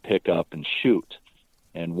that you can pick up and shoot.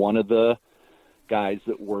 And one of the guys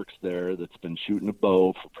that works there that's been shooting a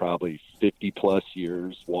bow for probably 50 plus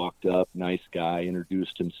years walked up, nice guy,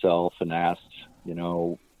 introduced himself and asked,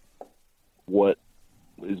 what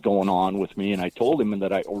is going on with me. And I told him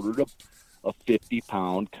that I ordered a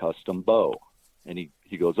 50-pound custom bow. And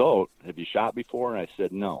he goes, oh, have you shot before? And I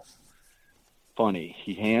said, no. Funny.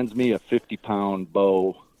 He hands me a 50-pound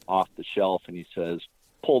bow off the shelf and he says,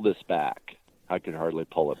 pull this back. I could hardly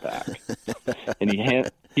pull it back. And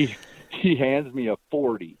he hands me a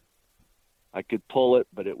 40. I could pull it,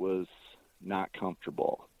 but it was not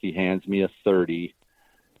comfortable. He hands me a 30.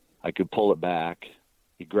 I could pull it back.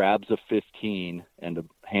 He grabs a 15 and a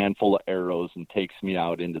handful of arrows and takes me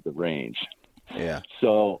out into the range. Yeah.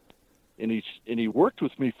 So, and he worked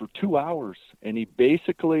with me for 2 hours, and he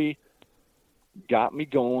basically got me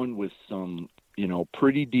going with some,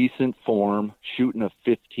 pretty decent form, shooting a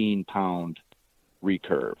 15-pound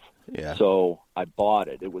recurve. Yeah. So I bought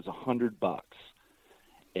it. It was $100.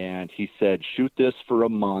 And he said, shoot this for a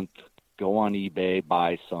month, go on eBay,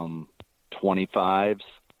 buy some 25s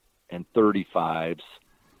and 35s.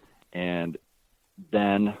 And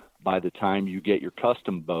then by the time you get your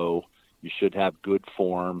custom bow, you should have good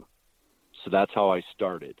form. So that's how I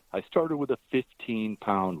started. I started with a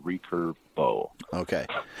 15-pound recurve bow. Okay.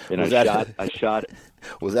 And I shot it.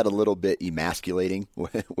 Was that a little bit emasculating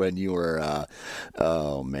when you were,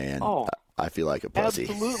 oh man, I feel like a pussy.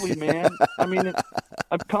 Absolutely, man. I mean,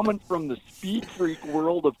 I'm coming from the speed freak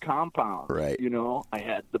world of compounds. Right. I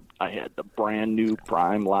had the brand new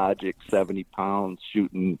Prime Logic 70 pounds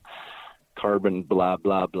shooting carbon, blah,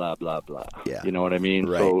 blah, blah, blah, blah. Yeah. You know what I mean?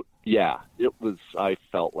 Right. So yeah, I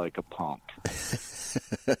felt like a punk.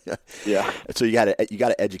 Yeah. So you got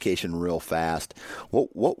an education real fast.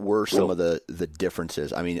 What were some of the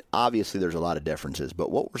differences? I mean, obviously there's a lot of differences,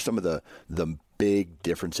 but what were some of the big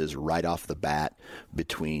differences right off the bat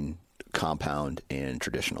between compound and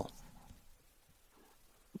traditional?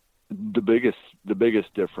 The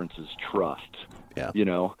biggest difference is trust. Yeah.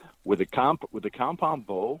 With a compound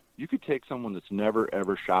bow, you could take someone that's never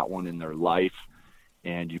ever shot one in their life,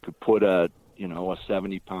 and you could put a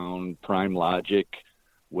 70-pound Prime Logic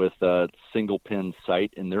with a single pin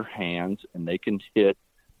sight in their hands, and they can hit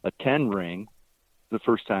a 10 ring the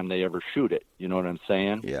first time they ever shoot it. You know what I'm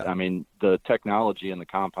saying? Yeah. I mean, the technology in the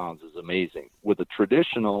compounds is amazing. With a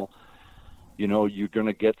traditional, you're going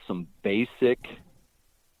to get some basic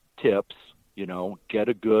tips,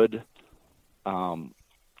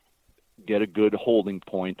 get a good holding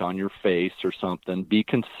point on your face or something, be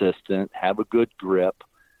consistent, have a good grip,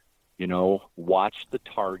 watch the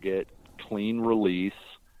target, clean release,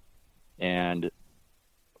 and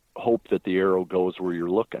hope that the arrow goes where you're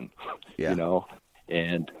looking. Yeah.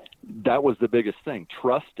 And that was the biggest thing,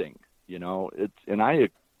 trusting, and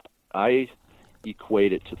I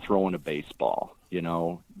equate it to throwing a baseball.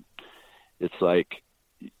 It's like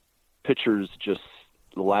pitchers just,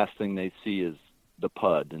 the last thing they see is the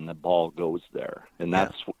pud and the ball goes there. And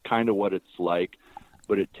that's kind of what it's like,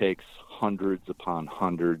 but it takes hundreds upon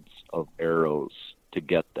hundreds of arrows to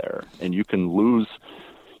get there. And you can lose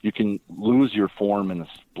your form in a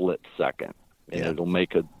split second, and it'll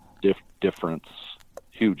make a difference,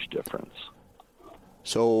 huge difference.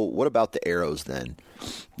 So what about the arrows then?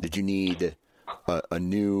 Did you need a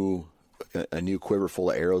new quiver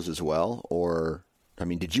full of arrows as well, or I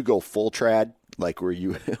mean, did you go full trad? Like, were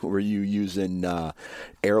you using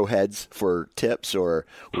arrowheads for tips, or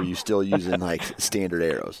were you still using like standard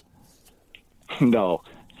arrows? No.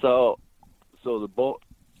 So the bow.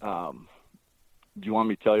 Do you want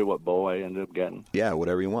me to tell you what bow I ended up getting? Yeah,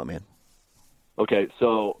 whatever you want, man. Okay,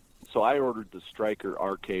 so I ordered the Striker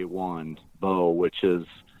RK1 bow, which is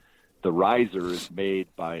the riser is made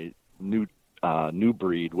by New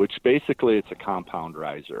Breed, which basically it's a compound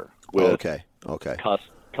riser with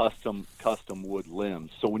custom wood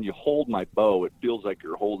limbs. So when you hold my bow, it feels like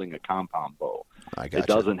you're holding a compound bow. It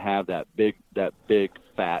doesn't have that big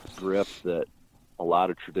fat grip that a lot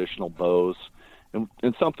of traditional bows.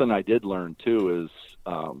 And something I did learn too is,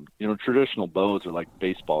 traditional bows are like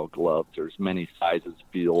baseball gloves. There's many sizes,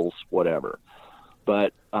 feels, whatever.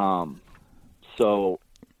 But so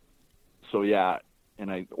yeah,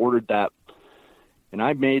 and I ordered that, and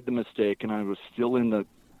I made the mistake, and I was still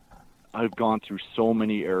I've gone through so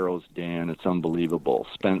many arrows, Dan. It's unbelievable.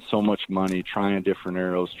 Spent so much money trying different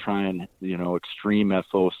arrows, trying, extreme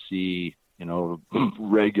FOC,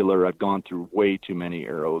 regular. I've gone through way too many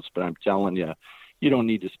arrows, but I'm telling you, you don't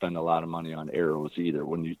need to spend a lot of money on arrows either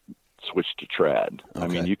when you switch to trad. Okay. I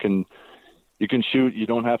mean, you can shoot. You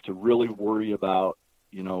don't have to really worry about,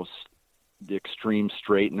 the extreme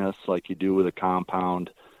straightness like you do with a compound.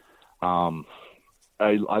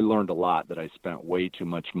 I learned a lot that I spent way too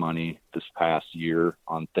much money this past year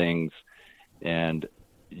on things, and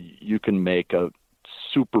you can make a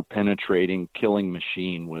super penetrating killing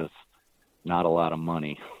machine with not a lot of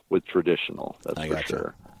money with traditional. That's for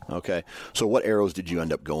sure. Okay. So what arrows did you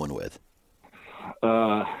end up going with?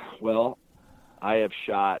 Well, I've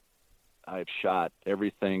shot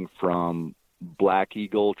everything from Black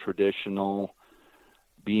Eagle traditional,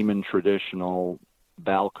 Beeman traditional,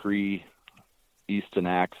 Valkyrie, Easton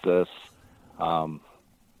Axis.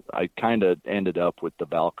 I kind of ended up with the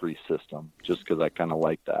Valkyrie system just because I kind of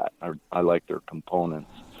like that. I like their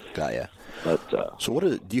components. Got ya. But so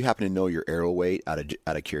do you happen to know your arrow weight out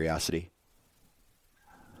of curiosity?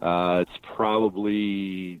 It's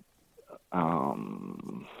probably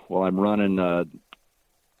I'm running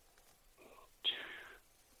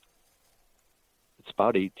it's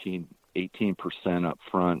about 18% up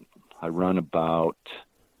front. I'm running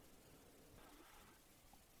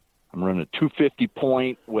a 250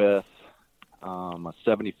 point with a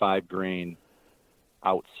 75 grain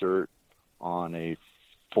outsert on a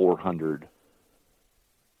 400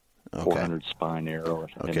 spine arrow.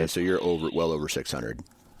 Okay, so you're well over 600.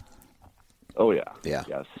 Oh yeah. Yeah.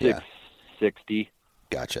 660.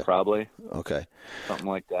 Gotcha. Probably. Okay. Something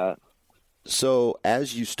like that. So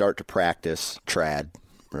as you start to practice trad,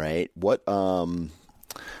 right? What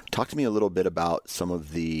talk to me a little bit about some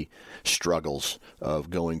of the struggles of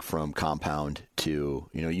going from compound to,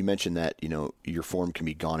 you mentioned that, your form can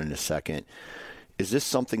be gone in a second. Is this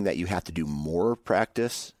something that you have to do more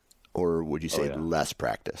practice, or would you say less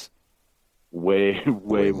practice? Way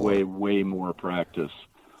more practice.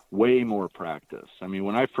 Way more practice. I mean,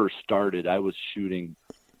 when I first started, I was shooting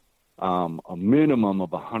a minimum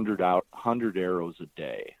of 100 arrows a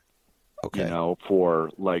day. Okay.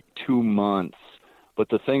 For like 2 months. But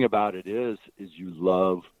the thing about it is you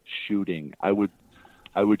love shooting. I would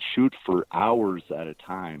shoot for hours at a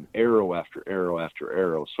time, arrow after arrow after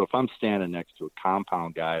arrow. So if I'm standing next to a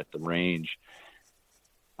compound guy at the range,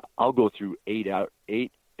 I'll go through eight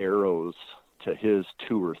arrows to his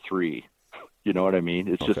 2 or 3. You know what I mean?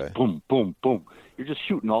 It's just boom, boom, boom. You're just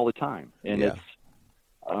shooting all the time. And it's,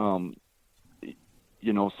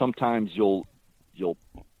 sometimes you'll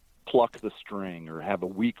pluck the string or have a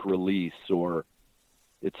weak release, or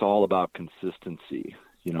it's all about consistency.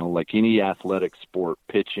 Like any athletic sport,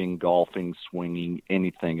 pitching, golfing, swinging,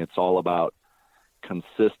 anything, it's all about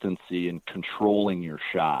consistency and controlling your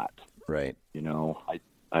shot. Right.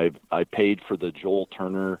 I paid for the Joel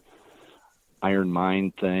Turner Iron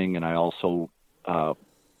Mind thing, and I also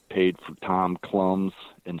paid for Tom Klum's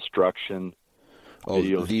instruction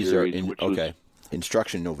video series.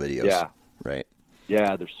 Instruction, no videos. Yeah. Right.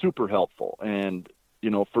 Yeah, they're super helpful. And,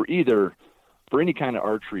 for any kind of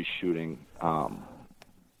archery shooting,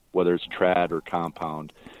 whether it's trad or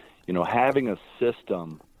compound, having a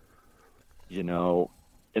system, and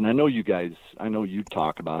I know you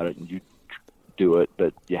talk about it and you do it,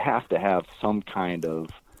 but you have to have some kind of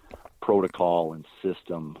protocol and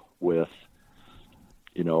system with,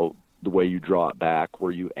 the way you draw it back,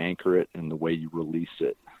 where you anchor it, and the way you release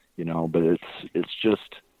it, but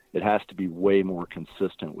it has to be way more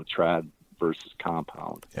consistent with trad versus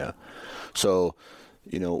compound. Yeah. So,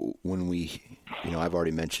 when I've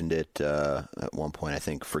already mentioned it at one point, I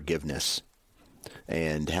think forgiveness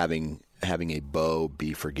and having having a bow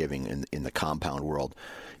be forgiving in the compound world.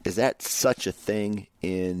 Is that such a thing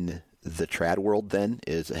in the trad world then,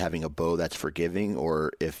 is having a bow that's forgiving,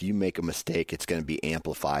 or if you make a mistake, it's going to be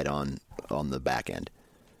amplified on the back end?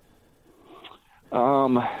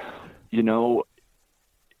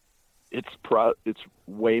 It's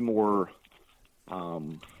way more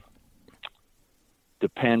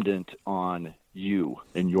dependent on you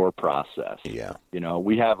and your process. Yeah.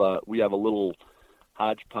 We have a little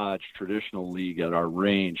hodgepodge traditional league at our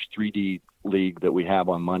range, 3D league that we have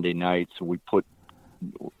on Monday nights, and we put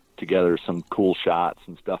together some cool shots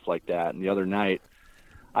and stuff like that. And the other night,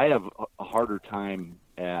 I have a harder time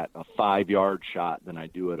at a 5-yard shot than I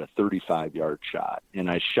do at a 35-yard shot. And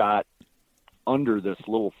I shot under this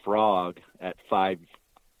little frog at 5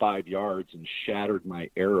 yards and shattered my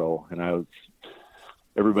arrow. And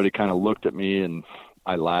everybody kind of looked at me and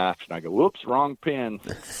I laughed and I go, whoops, wrong pin,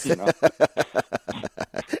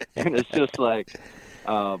 and it's just like,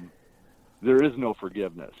 there is no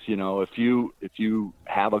forgiveness. If you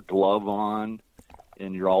have a glove on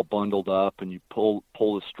and you're all bundled up and you pull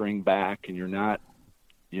the string back and you're not,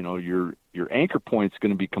 your anchor point's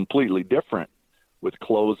going to be completely different with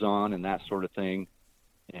clothes on and that sort of thing.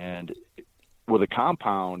 And with a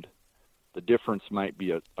compound, the difference might be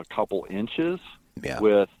a couple inches. Yeah.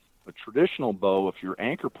 With a traditional bow, if your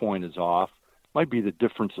anchor point is off, might be the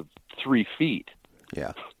difference of 3 feet.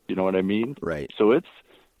 Yeah. You know what I mean? Right. So it's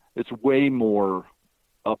way more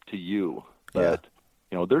up to you. But,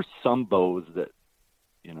 there's some bows that,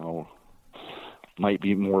 might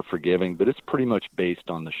be more forgiving, but it's pretty much based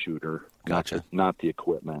on the shooter, Gotcha. not the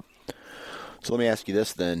equipment. So let me ask you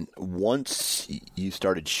this then. Once you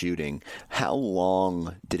started shooting, how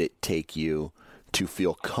long did it take you to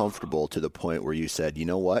feel comfortable to the point where you said, you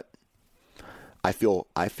know what? I feel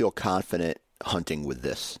confident hunting with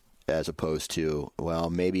this, as opposed to,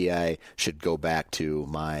 well, maybe I should go back to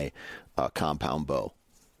my compound bow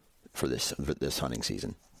for this hunting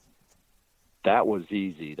season. That was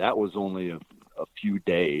easy. That was only a few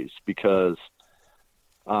days because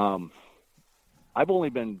I've only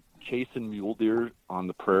been chasing mule deer on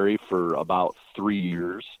the prairie for about 3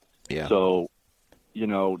 years. Yeah. So,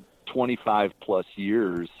 25 plus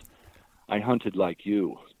years, I hunted like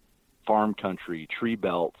you, farm country, tree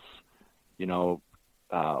belts,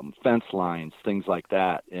 fence lines, things like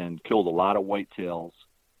that, and killed a lot of whitetails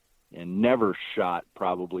and never shot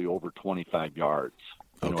probably over 25 yards.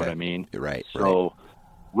 You know what I mean? Right. So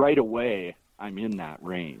right away, I'm in that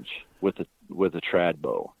range with a trad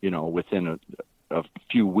bow. Within a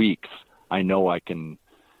few weeks, I know I can,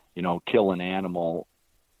 kill an animal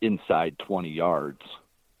inside 20 yards,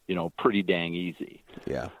 pretty dang easy.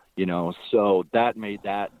 Yeah. So that made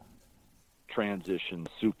that transition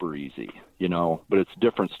super easy, but it's a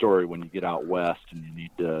different story when you get out west and you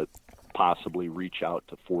need to possibly reach out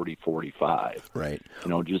to 40, 45. Right.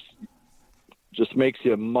 Just makes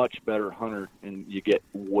you a much better hunter, and you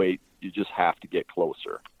just have to get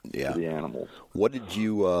closer to the animals. What did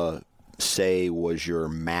you say was your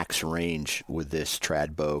max range with this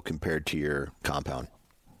trad bow compared to your compound?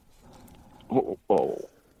 Oh.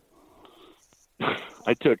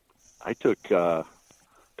 I took a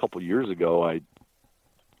couple years ago, I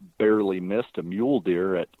barely missed a mule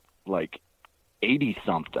deer at like 80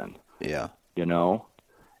 something. Yeah.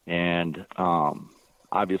 And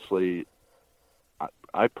obviously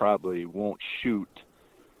I probably won't shoot.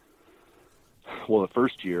 Well, the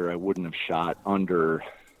first year I wouldn't have shot under,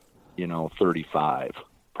 35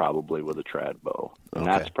 probably with a trad bow. And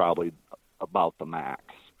that's probably about the max.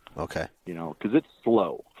 Okay. Because it's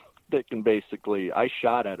slow. They can basically, I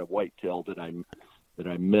shot at a whitetail that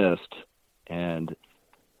I missed, and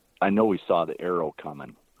I know he saw the arrow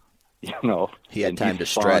coming. He had time to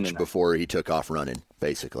stretch before he took off running,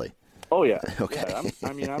 basically. Oh yeah. Okay.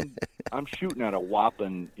 Yeah, I'm shooting at a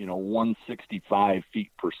whopping 165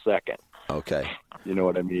 feet per second. Okay. You know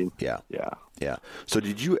what I mean? Yeah. Yeah. So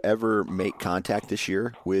did you ever make contact this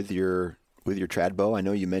year with your trad bow? I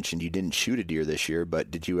know you mentioned you didn't shoot a deer this year, but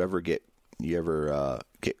did you ever get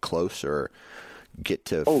close or get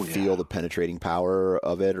to feel the penetrating power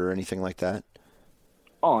of it or anything like that?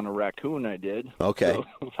 Oh, on a raccoon I did. Okay. So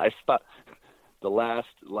I spot the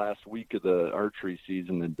last week of the archery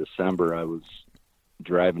season in December. I was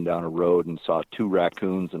driving down a road and saw 2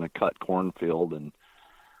 raccoons in a cut cornfield and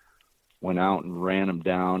went out and ran them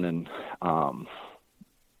down. And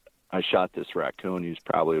I shot this raccoon. He was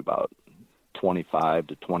probably about 25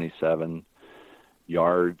 to 27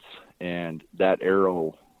 yards, and that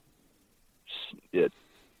arrow, it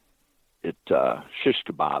shish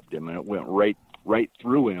kebabbed him, and it went right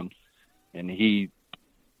through him, and he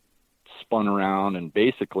spun around and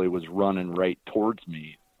basically was running right towards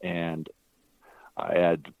me. And I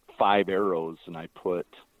had 5 arrows, and I put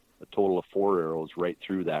a total of 4 arrows right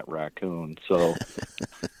through that raccoon. So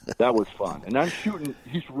that was fun. And I'm shooting,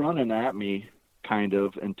 he's running at me kind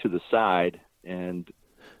of and to the side, and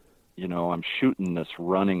I'm shooting this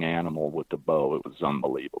running animal with the bow. It was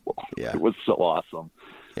unbelievable. Yeah. It was so awesome.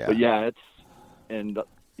 Yeah. But yeah,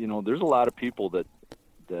 there's a lot of people that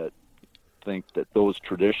think that those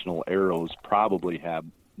traditional arrows probably have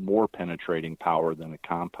more penetrating power than a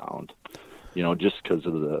compound, just because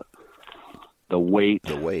of the weight.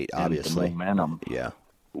 The weight, obviously. The momentum. Yeah.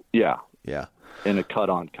 Yeah. Yeah. And a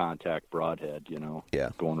cut-on contact broadhead, Yeah.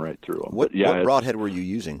 going right through them. What broadhead were you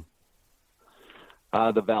using?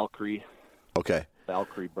 The Valkyrie. Okay.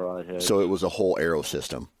 Valkyrie broadhead. So it was a whole arrow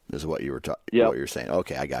system, is what you were what you're saying.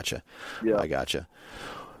 Okay, I gotcha. Yeah. I gotcha.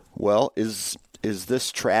 Well, is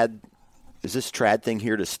this trad thing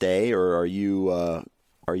here to stay, or are you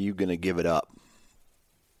going to give it up?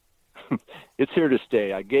 It's here to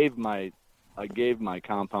stay. I gave my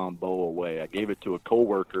compound bow away. I gave it to a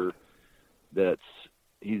coworker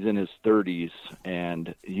he's in his 30s,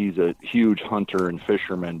 and he's a huge hunter and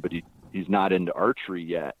fisherman, but he's not into archery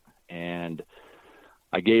yet. And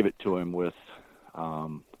I gave it to him with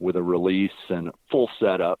a release and full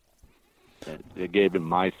setup. I gave him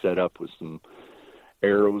my setup with some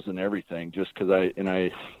arrows and everything, just because I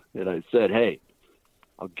said, hey,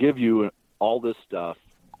 I'll give you all this stuff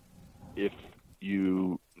if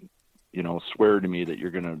you swear to me that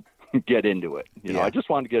you're going to get into it. I just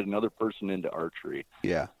wanted to get another person into archery.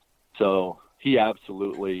 Yeah. So he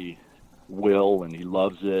absolutely will, and he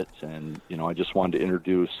loves it. And, I just wanted to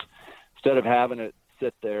introduce, instead of having it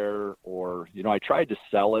sit there, or, I tried to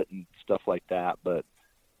sell it and stuff like that. But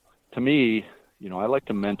to me, I like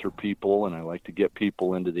to mentor people, and I like to get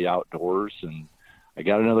people into the outdoors, and I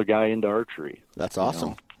got another guy into archery. That's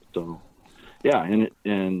awesome. So yeah.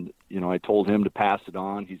 And, I told him to pass it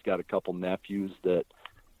on. He's got a couple nephews that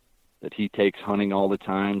he takes hunting all the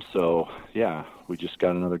time. So yeah, we just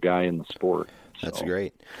got another guy in the sport. That's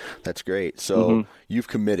great. That's great. So you've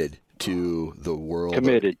committed to the world.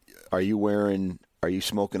 Committed. Are you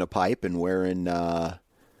smoking a pipe and wearing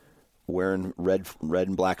red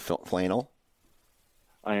and black flannel?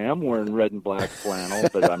 I am wearing red and black flannel,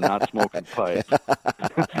 but I'm not smoking pipe.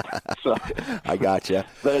 So I gotcha.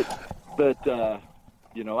 But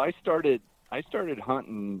I started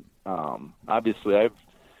hunting. Obviously,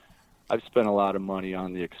 I've spent a lot of money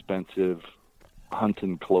on the expensive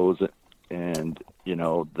hunting clothes and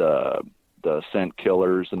the scent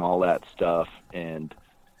killers and all that stuff. And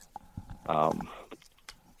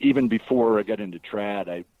even before I got into trad,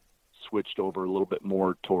 I switched over a little bit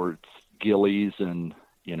more towards ghillies and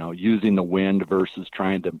using the wind versus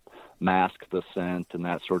trying to mask the scent and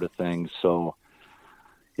that sort of thing. So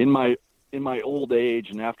in my old age,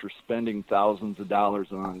 and after spending thousands of dollars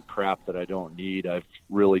on crap that I don't need, I've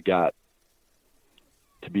really got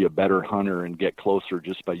to be a better hunter and get closer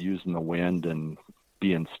just by using the wind and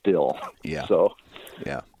being still. Yeah. So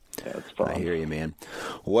yeah, it's fun. I hear you, man.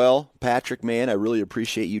 Well, Patrick, man, I really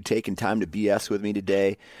appreciate you taking time to BS with me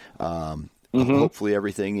today. Hopefully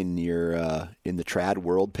everything in your in the trad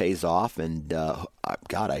world pays off, and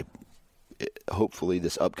hopefully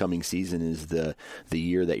this upcoming season is the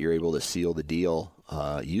year that you're able to seal the deal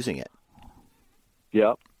using it.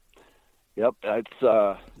 Yep.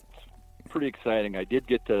 It's pretty exciting. I did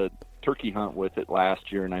get to turkey hunt with it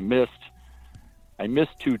last year, and I missed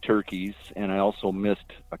 2 turkeys, and I also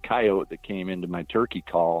missed a coyote that came into my turkey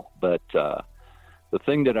call. But the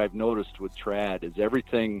thing that I've noticed with trad is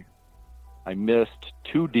everything. I missed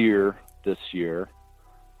 2 deer this year,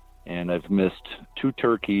 and I've missed 2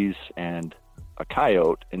 turkeys and a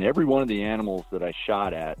coyote, and every one of the animals that I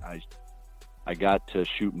shot at, I got to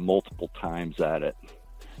shoot multiple times at it.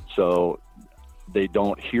 So they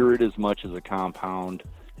don't hear it as much as a compound.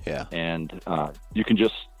 Yeah. And you can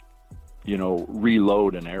just,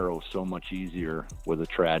 reload an arrow so much easier with a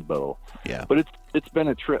trad bow. Yeah. But it's been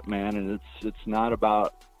a trip, man, and it's not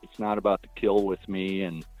about the kill with me,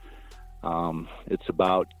 and it's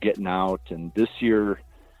about getting out. And this year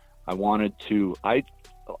I wanted to,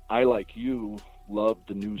 I like you, loved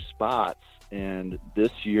the new spots. And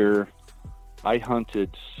this year I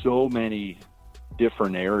hunted so many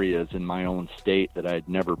different areas in my own state that I'd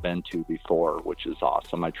never been to before, which is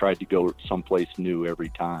awesome. I tried to go someplace new every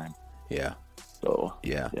time. Yeah. So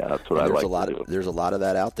yeah, that's what I like to do. There's a lot of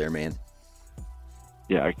that out there, man.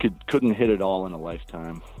 Yeah. I couldn't hit it all in a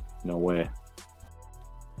lifetime. No way.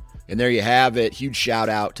 And there you have it. Huge shout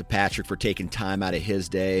out to Patrick for taking time out of his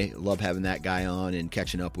day. Love having that guy on and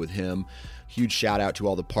catching up with him. Huge shout out to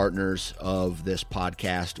all the partners of this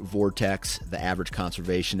podcast: Vortex, The Average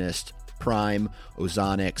Conservationist, Prime,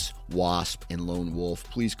 Ozonics, Wasp, and Lone Wolf.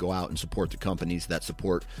 Please go out and support the companies that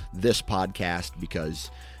support this podcast, because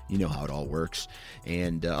you know how it all works.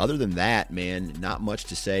 And other than that, man, not much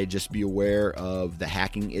to say. Just be aware of the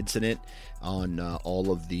hacking incident on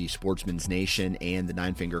all of the Sportsman's Nation and the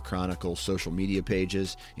Nine Finger Chronicles social media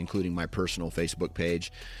pages, including my personal Facebook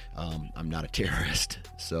page. I'm not a terrorist,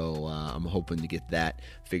 so I'm hoping to get that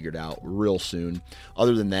figured out real soon.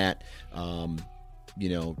 Other than that,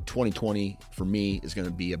 2020 for me is going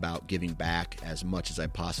to be about giving back as much as I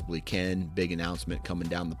possibly can. Big announcement coming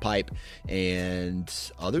down the pipe. And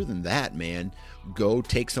other than that, man, go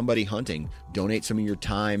take somebody hunting. Donate some of your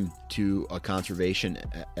time to a conservation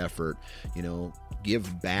effort.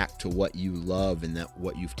 Give back to what you love and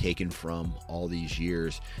what you've taken from all these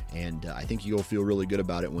years. And I think you'll feel really good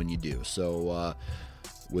about it when you do. So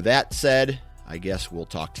with that said, I guess we'll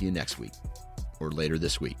talk to you next week, or later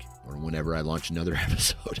this week, or whenever I launch another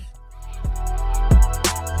episode.